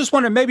I'm just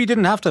wondering, maybe you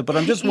didn't have to, but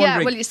I'm just wondering.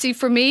 Yeah, well, you see,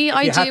 for me,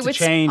 I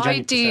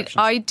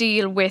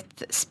deal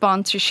with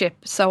sponsorship,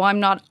 so I'm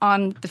not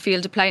on the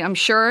field of play. I'm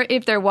sure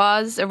if there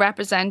was a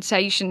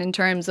representation in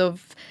terms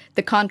of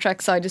the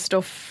contract side of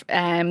stuff,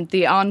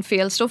 the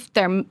on-field stuff,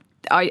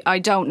 I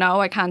don't know.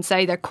 I can't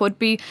say. There could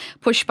be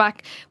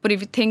pushback. But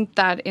if you think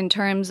that in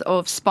terms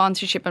of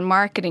sponsorship and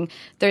marketing,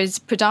 there's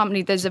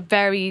a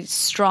very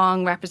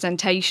strong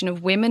representation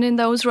of women in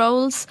those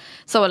roles.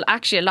 So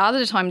actually a lot of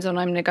the times when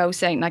I'm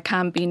negotiating, I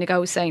can't be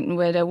negotiating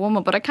with a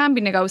woman, but I can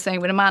be negotiating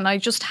with a man. I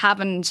just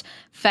haven't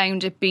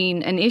found it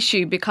being an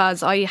issue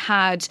because I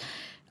have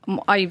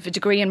a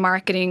degree in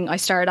marketing. I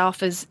started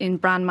off as in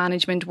brand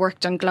management,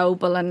 worked on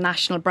global and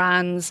national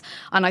brands,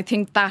 and I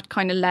think that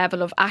kind of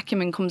level of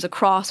acumen comes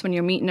across when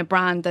you're meeting a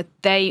brand, that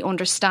they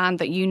understand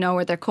that you know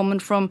where they're coming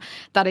from,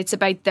 that it's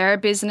about their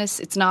business,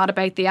 it's not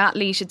about the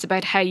athlete, it's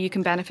about how you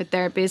can benefit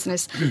their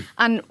business.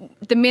 And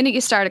the minute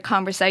you start a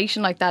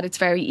conversation like that, it's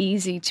very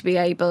easy to be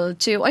able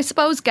to, I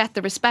suppose, get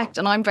the respect.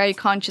 And I'm very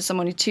conscious, I'm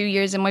only 2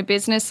 years in my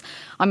business,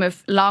 I'm a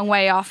long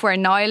way off where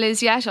Niall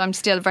is yet. I'm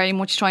still very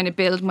much trying to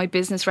build my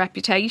business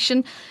reputation.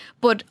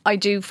 But I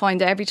do find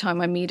that every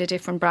time I meet a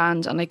different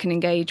brand and I can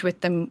engage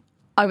with them,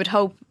 I would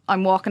hope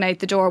I'm walking out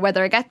the door,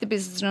 whether I get the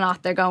business or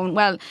not, they're going,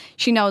 well,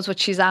 she knows what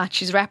she's at,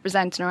 she's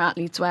representing her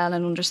athletes well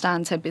and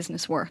understands how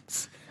business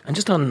works. And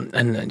just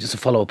to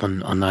follow up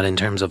on that in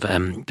terms of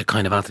the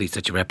kind of athletes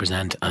that you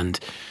represent, and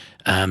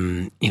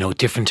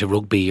different to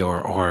rugby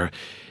or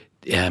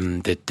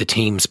the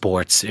team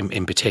sports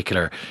in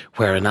particular,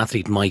 where an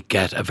athlete might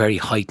get a very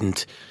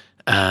heightened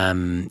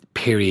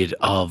period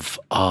of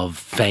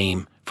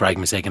fame, for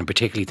argument's sake, and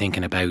particularly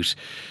thinking about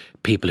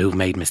people who've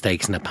made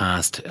mistakes in the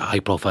past,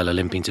 high profile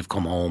Olympians who've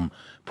come home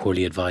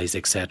poorly advised,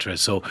 etc.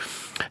 So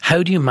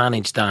how do you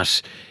manage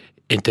that,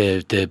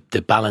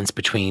 the balance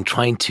between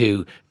trying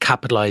to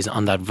capitalise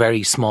on that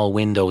very small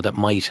window that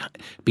might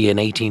be an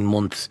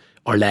 18-month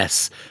or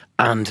less,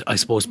 and I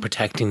suppose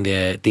protecting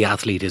the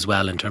athlete as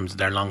well in terms of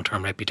their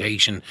long-term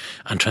reputation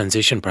and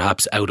transition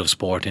perhaps out of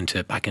sport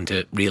back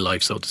into real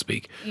life, so to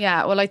speak?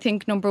 Yeah, well, I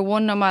think number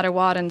one, no matter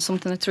what, and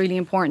something that's really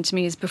important to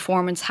me, is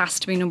performance has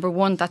to be number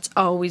one. That's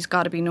always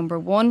got to be number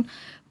one.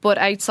 But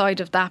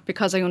outside of that,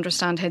 because I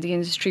understand how the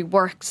industry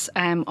works,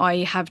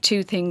 I have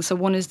two things. So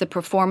one is the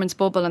performance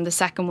bubble, and the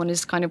second one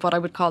is kind of what I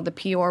would call the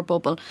PR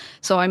bubble.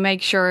 So I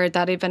make sure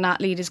that if an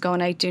athlete is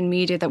going out doing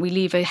media, that we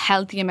leave a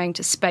healthy amount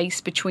of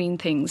space between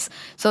things.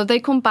 So if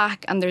they come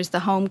back and there's the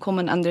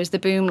homecoming and there's the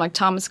boom, like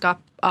Thomas got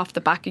off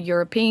the back of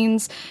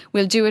Europeans,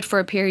 we'll do it for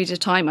a period of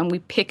time and we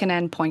pick an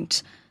end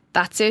point.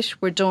 That's it,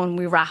 we're done,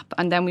 we wrap.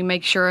 And then we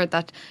make sure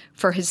that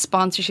for his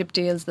sponsorship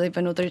deals, they have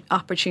another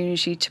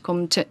opportunity to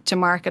come to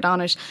market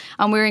on it.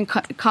 And we're in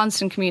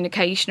constant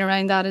communication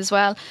around that as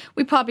well.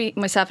 We probably,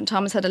 myself and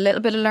Thomas, had a little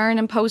bit of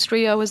learning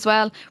post-Rio as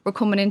well. We're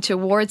coming into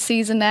awards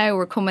season now.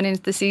 We're coming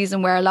into the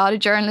season where a lot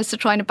of journalists are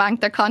trying to bank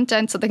their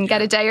content so they can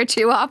get a day or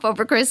two off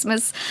over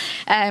Christmas.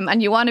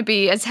 And you want to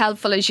be as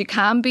helpful as you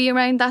can be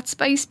around that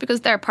space,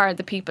 because they're part of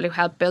the people who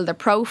help build their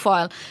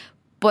profile.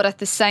 But at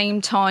the same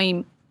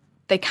time,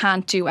 they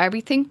can't do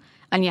everything,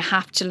 and you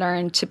have to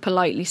learn to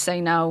politely say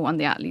no on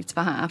the athlete's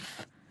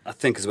behalf. I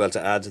think as well,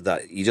 to add to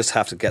that, you just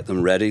have to get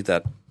them ready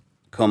that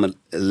come an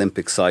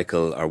Olympic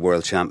cycle or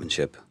World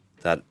Championship,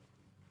 that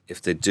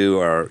if they do,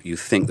 or you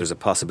think there's a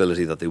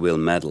possibility that they will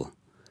medal,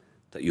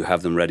 that you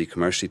have them ready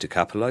commercially to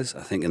capitalise.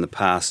 I think in the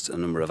past a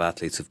number of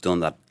athletes have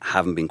done that,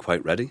 haven't been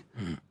quite ready.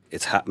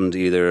 It's happened,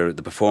 either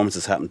the performance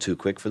has happened too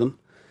quick for them,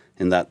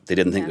 in that they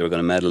didn't think they were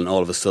going to medal, and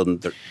all of a sudden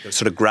they're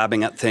sort of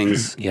grabbing at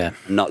things and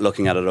not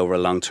looking at it over a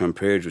long-term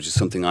period, which is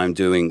something I'm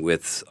doing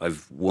with,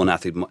 I've one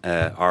athlete,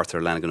 Arthur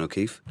Lanigan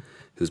O'Keefe,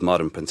 who's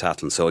modern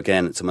pentathlon. So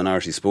again, it's a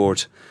minority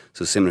sport,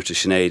 so similar to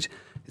Sinead,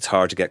 it's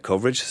hard to get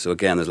coverage. So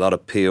again, there's a lot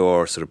of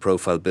PR sort of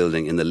profile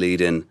building in the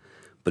lead-in,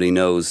 but he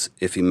knows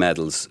if he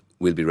medals,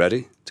 we'll be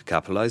ready to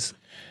capitalise.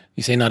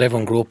 You say not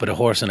everyone grew up with a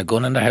horse and a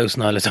gun in their house,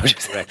 Niall, is that what you're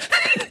saying?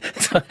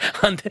 Correct.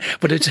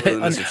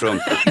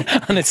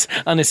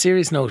 On a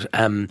serious note,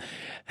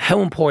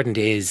 how important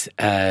is,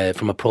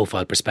 from a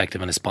profile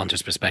perspective and a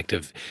sponsor's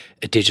perspective,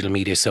 digital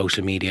media,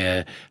 social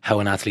media, how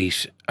an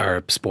athlete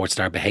or sports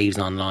star behaves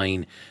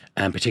online,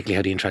 and particularly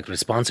how they interact with a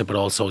sponsor, but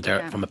also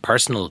from a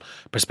personal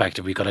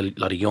perspective, we've got a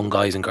lot of young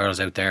guys and girls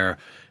out there,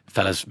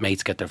 fellas,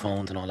 mates get their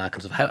phones and all that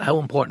kind of stuff. How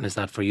important is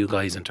that for you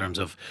guys in terms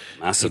of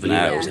massive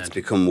now? It's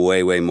become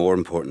way more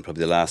important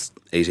probably the last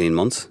 18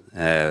 months,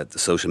 the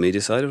social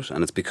media side of it,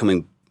 and it's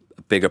becoming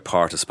a bigger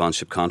part of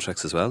sponsorship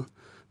contracts as well,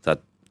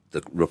 that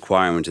the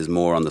requirement is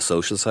more on the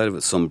social side of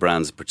it. Some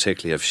brands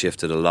particularly have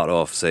shifted a lot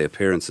off, say,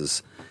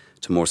 appearances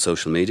to more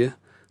social media,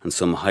 and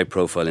some high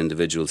profile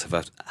individuals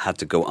have had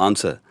to go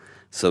onto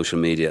social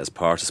media as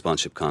part of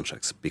sponsorship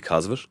contracts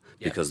because of it,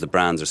 because the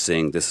brands are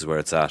seeing this is where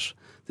it's at,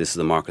 this is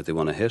the market they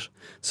want to hit.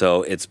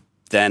 So it's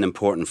then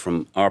important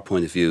from our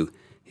point of view,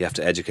 you have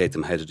to educate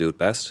them how to do it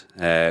best,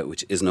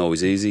 which isn't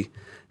always easy.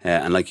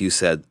 And like you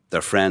said,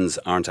 their friends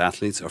aren't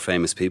athletes or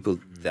famous people.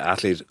 The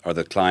athlete or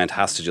the client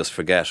has to just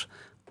forget,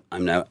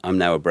 I'm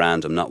now a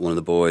brand, I'm not one of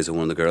the boys or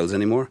one of the girls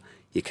anymore.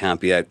 You can't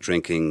be out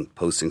drinking,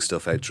 posting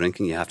stuff out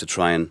drinking. You have to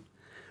try and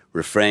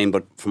refrain.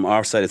 But from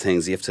our side of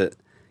things, you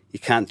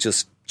can't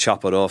just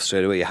chop it off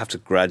straight away. You have to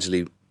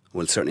gradually,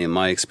 well, certainly in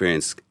my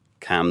experience,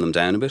 calm them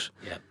down a bit.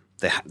 Yeah.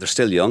 They're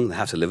still young. They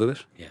have to live a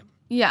bit. Yeah.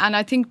 Yeah, and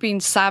I think being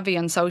savvy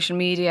on social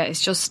media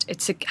is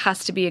it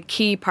has to be a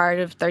key part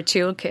of their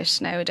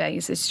toolkit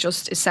nowadays. It's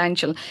just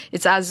essential.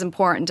 It's as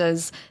important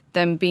as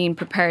them being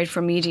prepared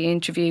for media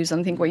interviews. And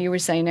I think what you were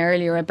saying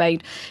earlier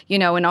about,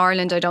 in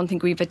Ireland, I don't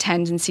think we have a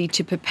tendency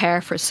to prepare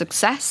for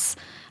success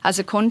as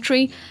a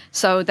country.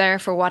 So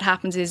therefore what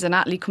happens is an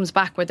athlete comes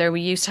back where they're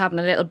used to having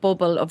a little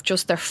bubble of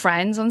just their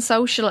friends on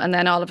social, and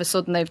then all of a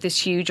sudden they have this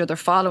huge other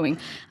following.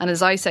 And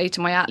as I say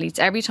to my athletes,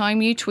 every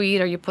time you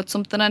tweet or you put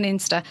something on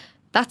Insta,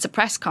 that's a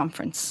press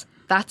conference.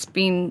 That's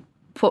been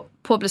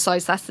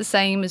publicised. That's the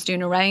same as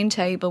doing a round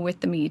table with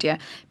the media,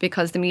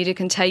 because the media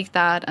can take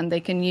that and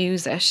they can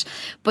use it.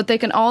 But they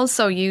can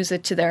also use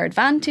it to their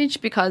advantage,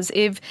 because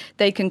if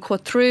they can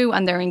cut through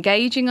and they're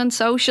engaging on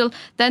social,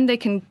 then they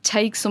can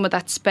take some of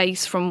that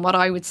space from what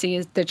I would see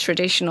as the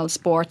traditional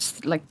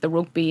sports like the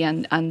rugby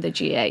and the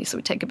GA. So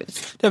we take a bit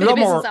of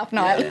business off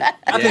now.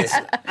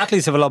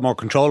 Athletes have a lot more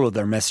control of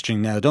their messaging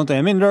now, don't they?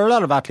 I mean, there are a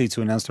lot of athletes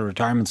who announce their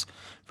retirements,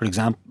 for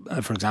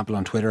example,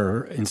 on Twitter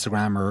or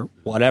Instagram or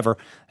whatever,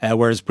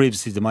 whereas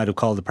previously they might have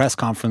called the press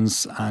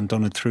conference and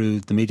done it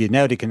through the media.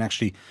 Now they can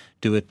actually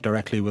do it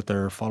directly with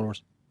their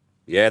followers.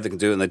 Yeah, they can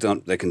do it,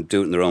 and they can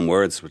do it in their own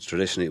words, which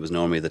traditionally it was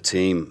normally the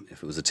team.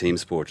 If it was a team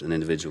sport, an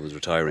individual was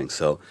retiring.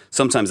 So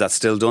sometimes that's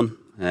still done,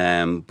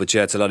 but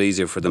yeah, it's a lot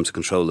easier for them to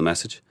control the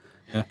message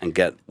and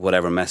get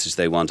whatever message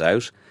they want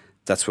out.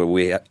 That's where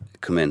we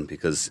come in,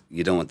 because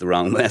you don't want the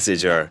wrong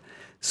message or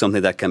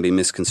something that can be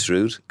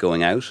misconstrued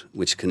going out,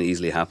 which can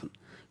easily happen.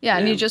 Yeah,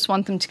 and you just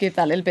want them to give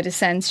that little bit of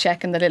sense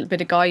check and the little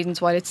bit of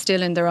guidance while it's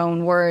still in their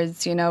own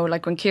words.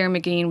 Like when Ciara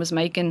Mageean was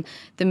making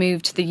the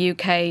move to the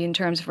UK in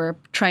terms of her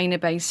trainer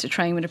base to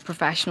train with a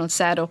professional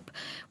setup,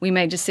 we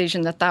made a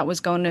decision that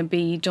was going to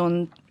be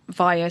done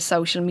via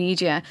social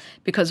media,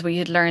 because we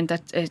had learned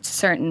that a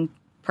certain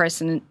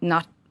person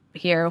not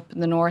here up in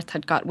the north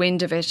had got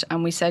wind of it,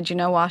 and we said, you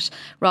know what,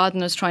 rather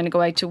than us trying to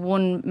go out to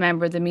one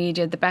member of the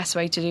media, the best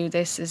way to do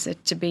this is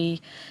it to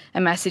be a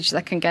message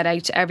that can get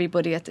out to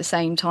everybody at the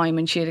same time,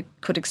 and she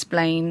could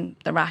explain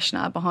the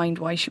rationale behind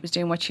why she was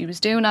doing what she was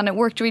doing, and it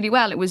worked really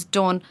well. It was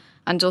done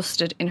and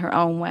dusted in her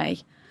own way.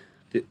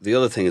 The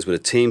other thing is, with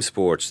a team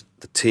sport,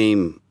 the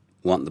team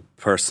want the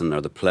person or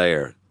the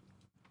player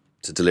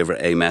to deliver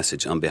a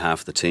message on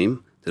behalf of the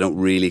team. They don't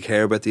really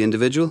care about the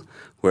individual,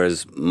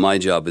 whereas my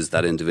job is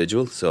that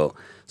individual. So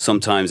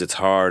sometimes it's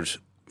hard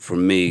for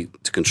me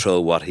to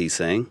control what he's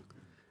saying.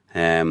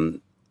 They'll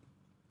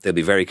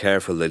be very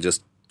careful. They'll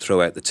just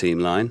throw out the team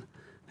line,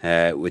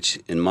 which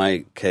in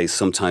my case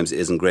sometimes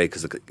isn't great,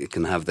 because it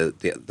can have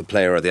the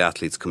player or the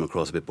athletes come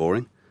across a bit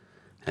boring.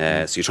 So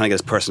you're trying to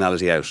get his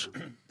personality out.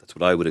 That's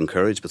what I would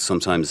encourage, but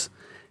sometimes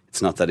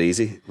it's not that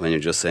easy when you're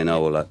just saying,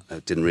 oh, well, I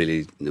didn't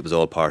really, it was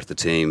all part of the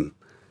team.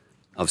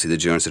 Obviously the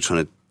journalists are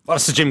trying to... Well,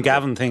 it's the Jim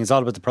Gavin thing. It's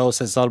all about the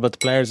process. It's all about the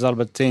players. It's all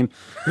about the team.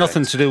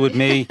 Nothing to do with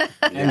me.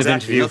 End of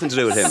interview. Nothing to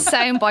do with him.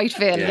 Soundbite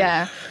Phil,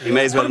 yeah. You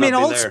may as well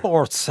all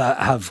sports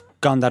have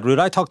gone that route.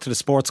 I talked to the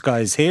sports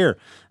guys here,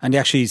 and they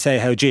actually say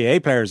how GAA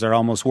players are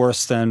almost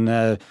worse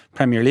than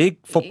Premier League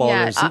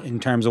footballers in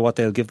terms of what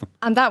they'll give them.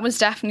 And that was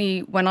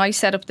definitely when I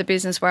set up the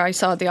business where I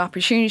saw the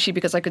opportunity,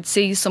 because I could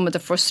see some of the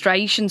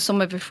frustration,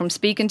 some of it from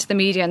speaking to the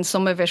media and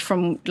some of it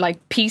from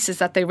like pieces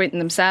that they'd written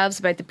themselves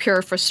about the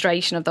pure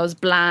frustration of those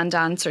bland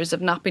answers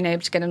of not being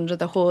able to get under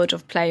the hood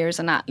of players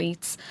and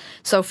athletes.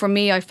 So for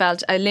me, I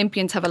felt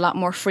Olympians have a lot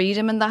more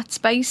freedom in that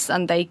space,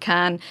 and they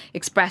can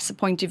express a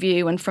point of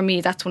view. And for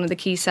me, that's one of the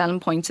key selling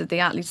points of the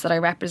athletes that I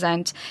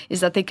represent, is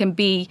that they can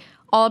be,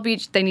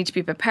 albeit they need to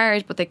be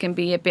prepared, but they can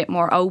be a bit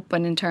more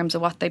open in terms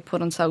of what they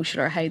put on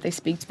social or how they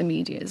speak to the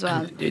media as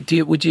well.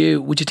 Would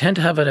you tend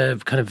to have a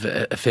kind of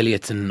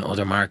affiliates in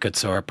other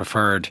markets or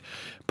preferred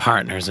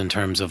partners in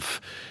terms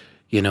of,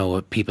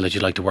 people that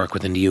you'd like to work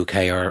with in the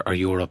UK or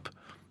Europe?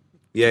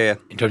 Yeah.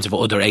 In terms of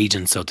other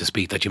agents, so to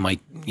speak, that you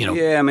might,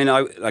 Yeah, I mean,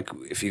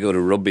 if you go to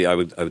rugby, I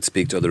would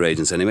speak to other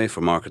agents anyway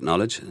for market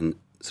knowledge and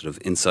sort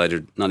of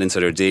not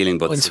insider dealing,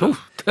 but sort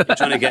of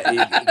trying to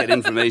get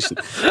information.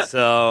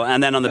 So,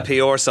 and then on the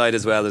PR side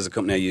as well, there's a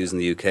company I use in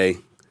the UK,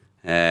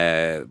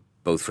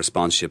 both for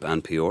sponsorship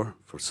and PR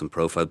for some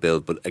profile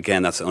build. But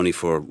again, that's only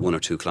for 1 or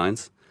 2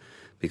 clients,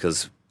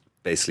 because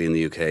basically in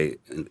the UK,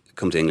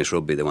 come to English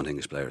rugby, they want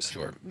English players.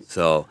 Sure.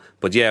 So,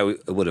 but yeah, we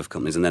would have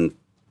companies, and then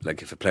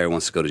like if a player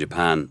wants to go to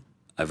Japan,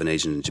 I have an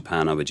agent in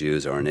Japan I would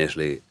use, or in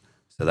Italy,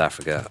 South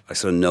Africa. I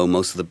sort of know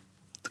most of the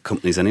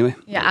companies anyway.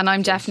 Yeah, and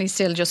I'm definitely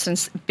still just in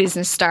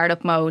business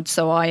startup mode,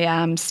 so I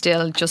am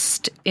still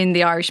just in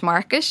the Irish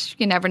market.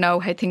 You never know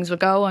how things will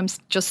go. I'm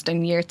just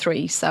in year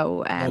 3,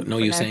 so no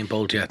Usain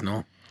Bolt yet,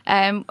 no.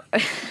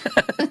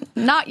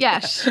 Not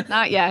yet.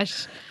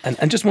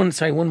 And just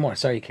one more.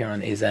 Sorry,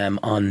 Kieran, is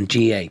on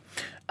GA,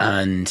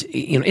 and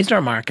is there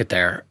a market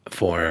there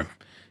for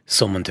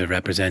someone to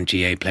represent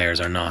GA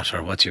players or not,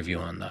 or what's your view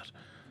on that?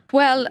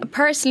 Well,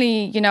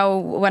 personally,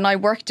 when I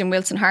worked in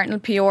Wilson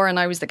Hartnell PR and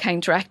I was the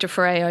account director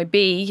for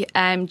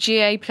AIB,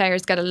 GA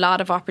players get a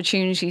lot of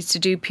opportunities to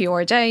do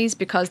PR days,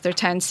 because there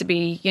tends to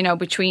be,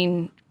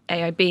 between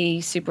AIB,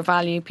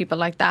 SuperValu, people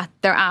like that,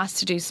 they're asked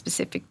to do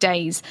specific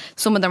days.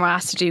 Some of them are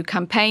asked to do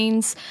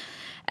campaigns.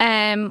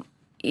 To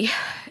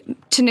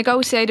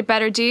negotiate a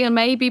better deal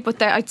maybe,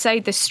 but I'd say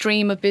the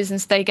stream of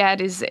business they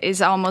get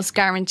is almost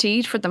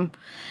guaranteed for them.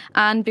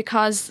 And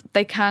because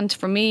they can't,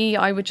 for me,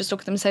 I would just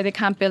look at them and say they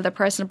can't build their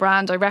personal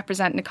brand. I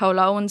represent Nicole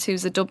Owens,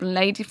 who's a Dublin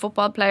lady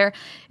football player.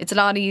 It's a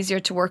lot easier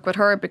to work with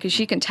her because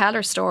she can tell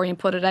her story and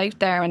put it out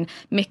there, and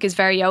Mick is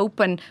very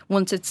open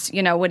once it's,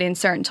 within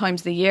certain times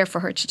of the year for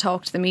her to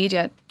talk to the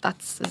media.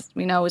 That's, as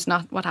we know, is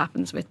not what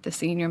happens with the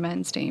senior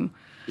men's team.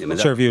 Yeah,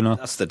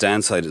 that's the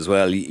downside as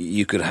well.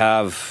 You could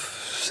have,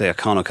 say, a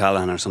Con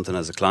O'Callaghan or something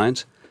as a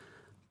client,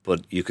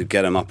 but you could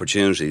get him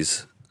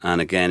opportunities. And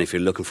again, if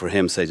you're looking for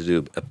him, say, to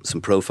do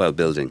some profile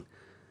building,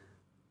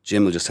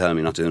 Jim will just tell him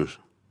you're not doing it.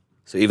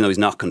 So even though he's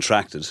not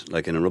contracted,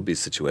 like in a rugby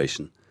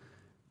situation,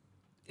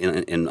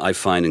 I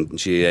find in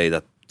GAA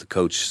that the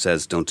coach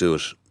says don't do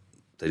it,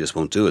 they just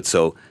won't do it.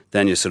 So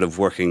then you're sort of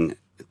working.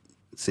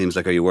 It seems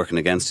like, are you working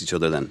against each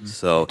other then?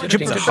 So it's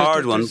a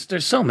hard one.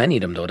 There's so many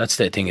of them though. That's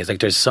the thing, is like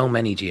there's so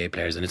many GA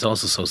players, and it's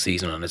also so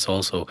seasonal, and it's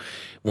also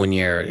 1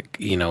 year,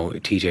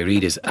 TJ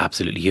Reid is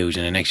absolutely huge,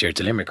 and the next year it's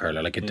a Limerick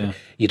hurler.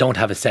 You don't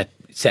have a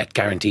set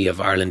guarantee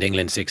of Ireland,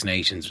 England, Six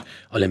Nations,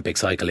 Olympic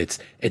cycle. It's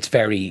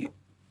very,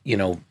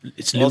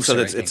 it's looser. Also,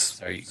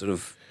 it's sort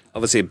of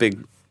obviously a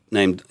big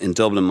name in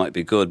Dublin might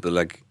be good, but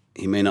like,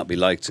 he may not be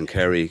liked in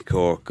Kerry,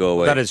 Cork,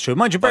 Galway. That is true.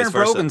 Mind you, Bernard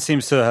Brogan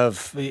seems to have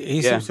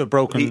seems to have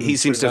broken. He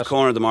seems to have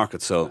cornered the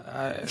market, so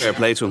fair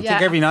play to him. I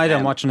think every night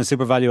I'm watching a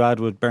SuperValu ad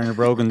with Bernard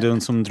Brogan doing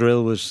some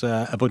drill with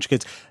a bunch of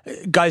kids.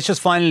 Guys,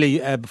 just finally,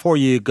 before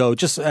you go,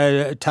 just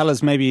tell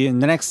us maybe in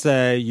the next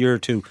year or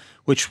two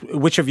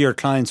which of your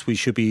clients we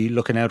should be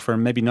looking out for.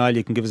 And maybe, Niall,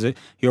 you can give us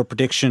your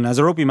prediction as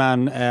a rugby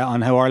man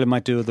on how Ireland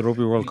might do at the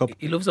Rugby World Cup.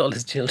 He loves all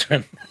his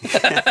children.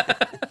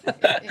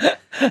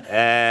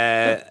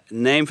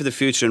 Name for the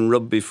future in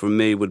rugby for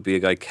me would be a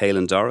guy,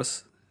 Caelan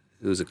Doris,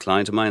 who's a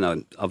client of mine.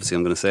 Obviously,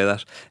 I'm going to say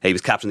that. He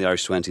was captain of the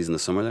Irish 20s in the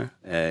summer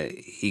there.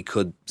 He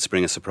could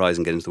spring a surprise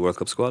and get into the World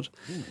Cup squad.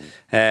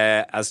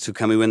 As to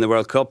can we win the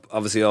World Cup,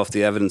 obviously off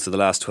the evidence of the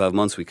last 12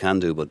 months we can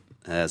do, but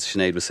as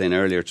Sinead was saying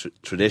earlier,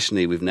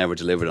 traditionally we've never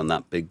delivered on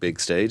that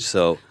big stage.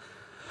 So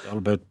it's all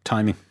about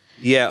timing.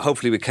 Yeah,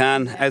 hopefully we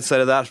can.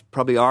 Outside of that,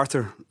 probably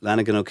Arthur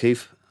Lanigan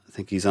O'Keefe. I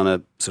think he's on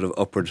a sort of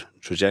upward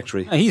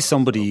trajectory. He's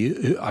somebody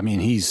who,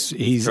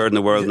 he's third in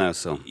the world now.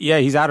 So yeah,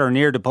 he's at or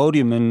near the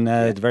podium in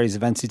the various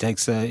events he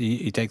takes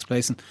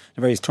place in,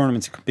 the various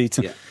tournaments he competes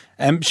in. Yeah.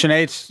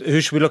 Sinead, who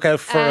should we look out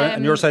for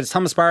on your side? Is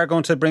Thomas Barr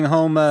going to bring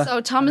home?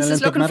 So Thomas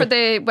is looking for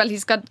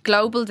he's got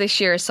global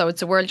this year, so it's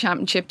the World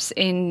Championships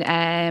in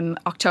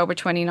October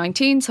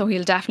 2019. So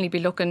he'll definitely be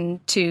looking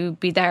to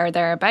be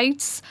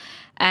thereabouts.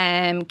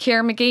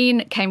 Ciara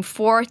McGean came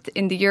 4th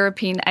in the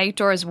European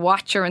Outdoors,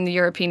 Watcher in the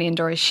European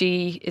Indoors.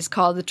 She is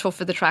called the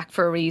tough of the track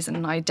for a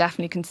reason. I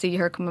definitely can see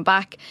her coming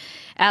back.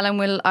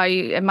 Ellen I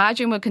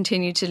imagine will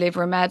continue to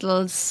deliver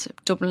medals.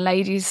 Dublin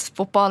ladies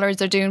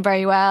footballers are doing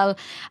very well,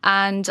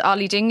 and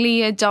Ollie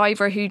Dingley, a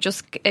diver who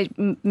just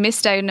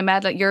missed out on a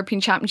medal at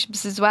European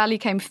Championships as well. He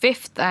came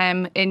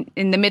 5th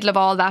in the middle of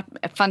all that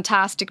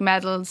fantastic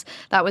medals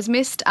that was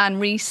missed.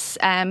 And Reese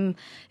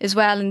as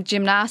well in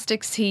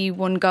gymnastics, he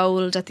won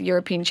gold at the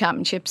European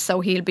Championships, so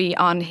he'll be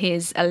on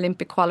his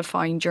Olympic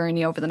qualifying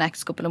journey over the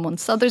next couple of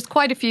months. So there's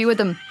quite a few of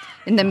them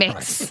in the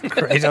mix.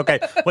 Great, okay.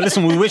 Well,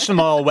 listen, we wish them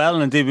all well,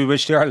 and indeed we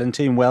wish the Ireland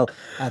team well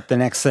at the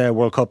next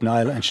World Cup.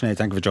 Niall and Sinead,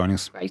 thank you for joining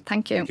us. Right,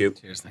 thank you. Thank you.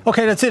 Cheers, thank you.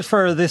 Okay, that's it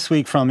for this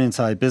week from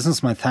Inside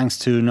Business. My thanks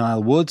to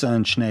Niall Woods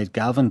and Sinead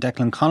Galvin.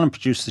 Declan Conlon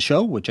produced the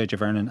show with JJ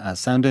Vernon as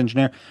sound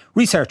engineer.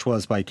 Research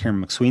was by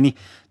Kieran McSweeney.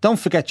 Don't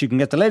forget you can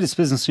get the latest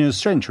business news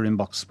straight into your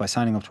inbox by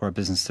signing up to our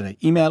Business Today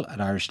email at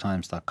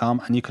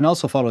irishtimes.com, and you can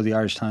also follow the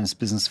Irish Times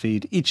business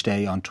feed each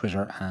day on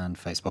Twitter and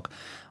Facebook.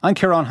 I'm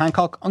Ciarán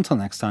Hancock. Until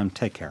next time,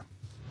 take care.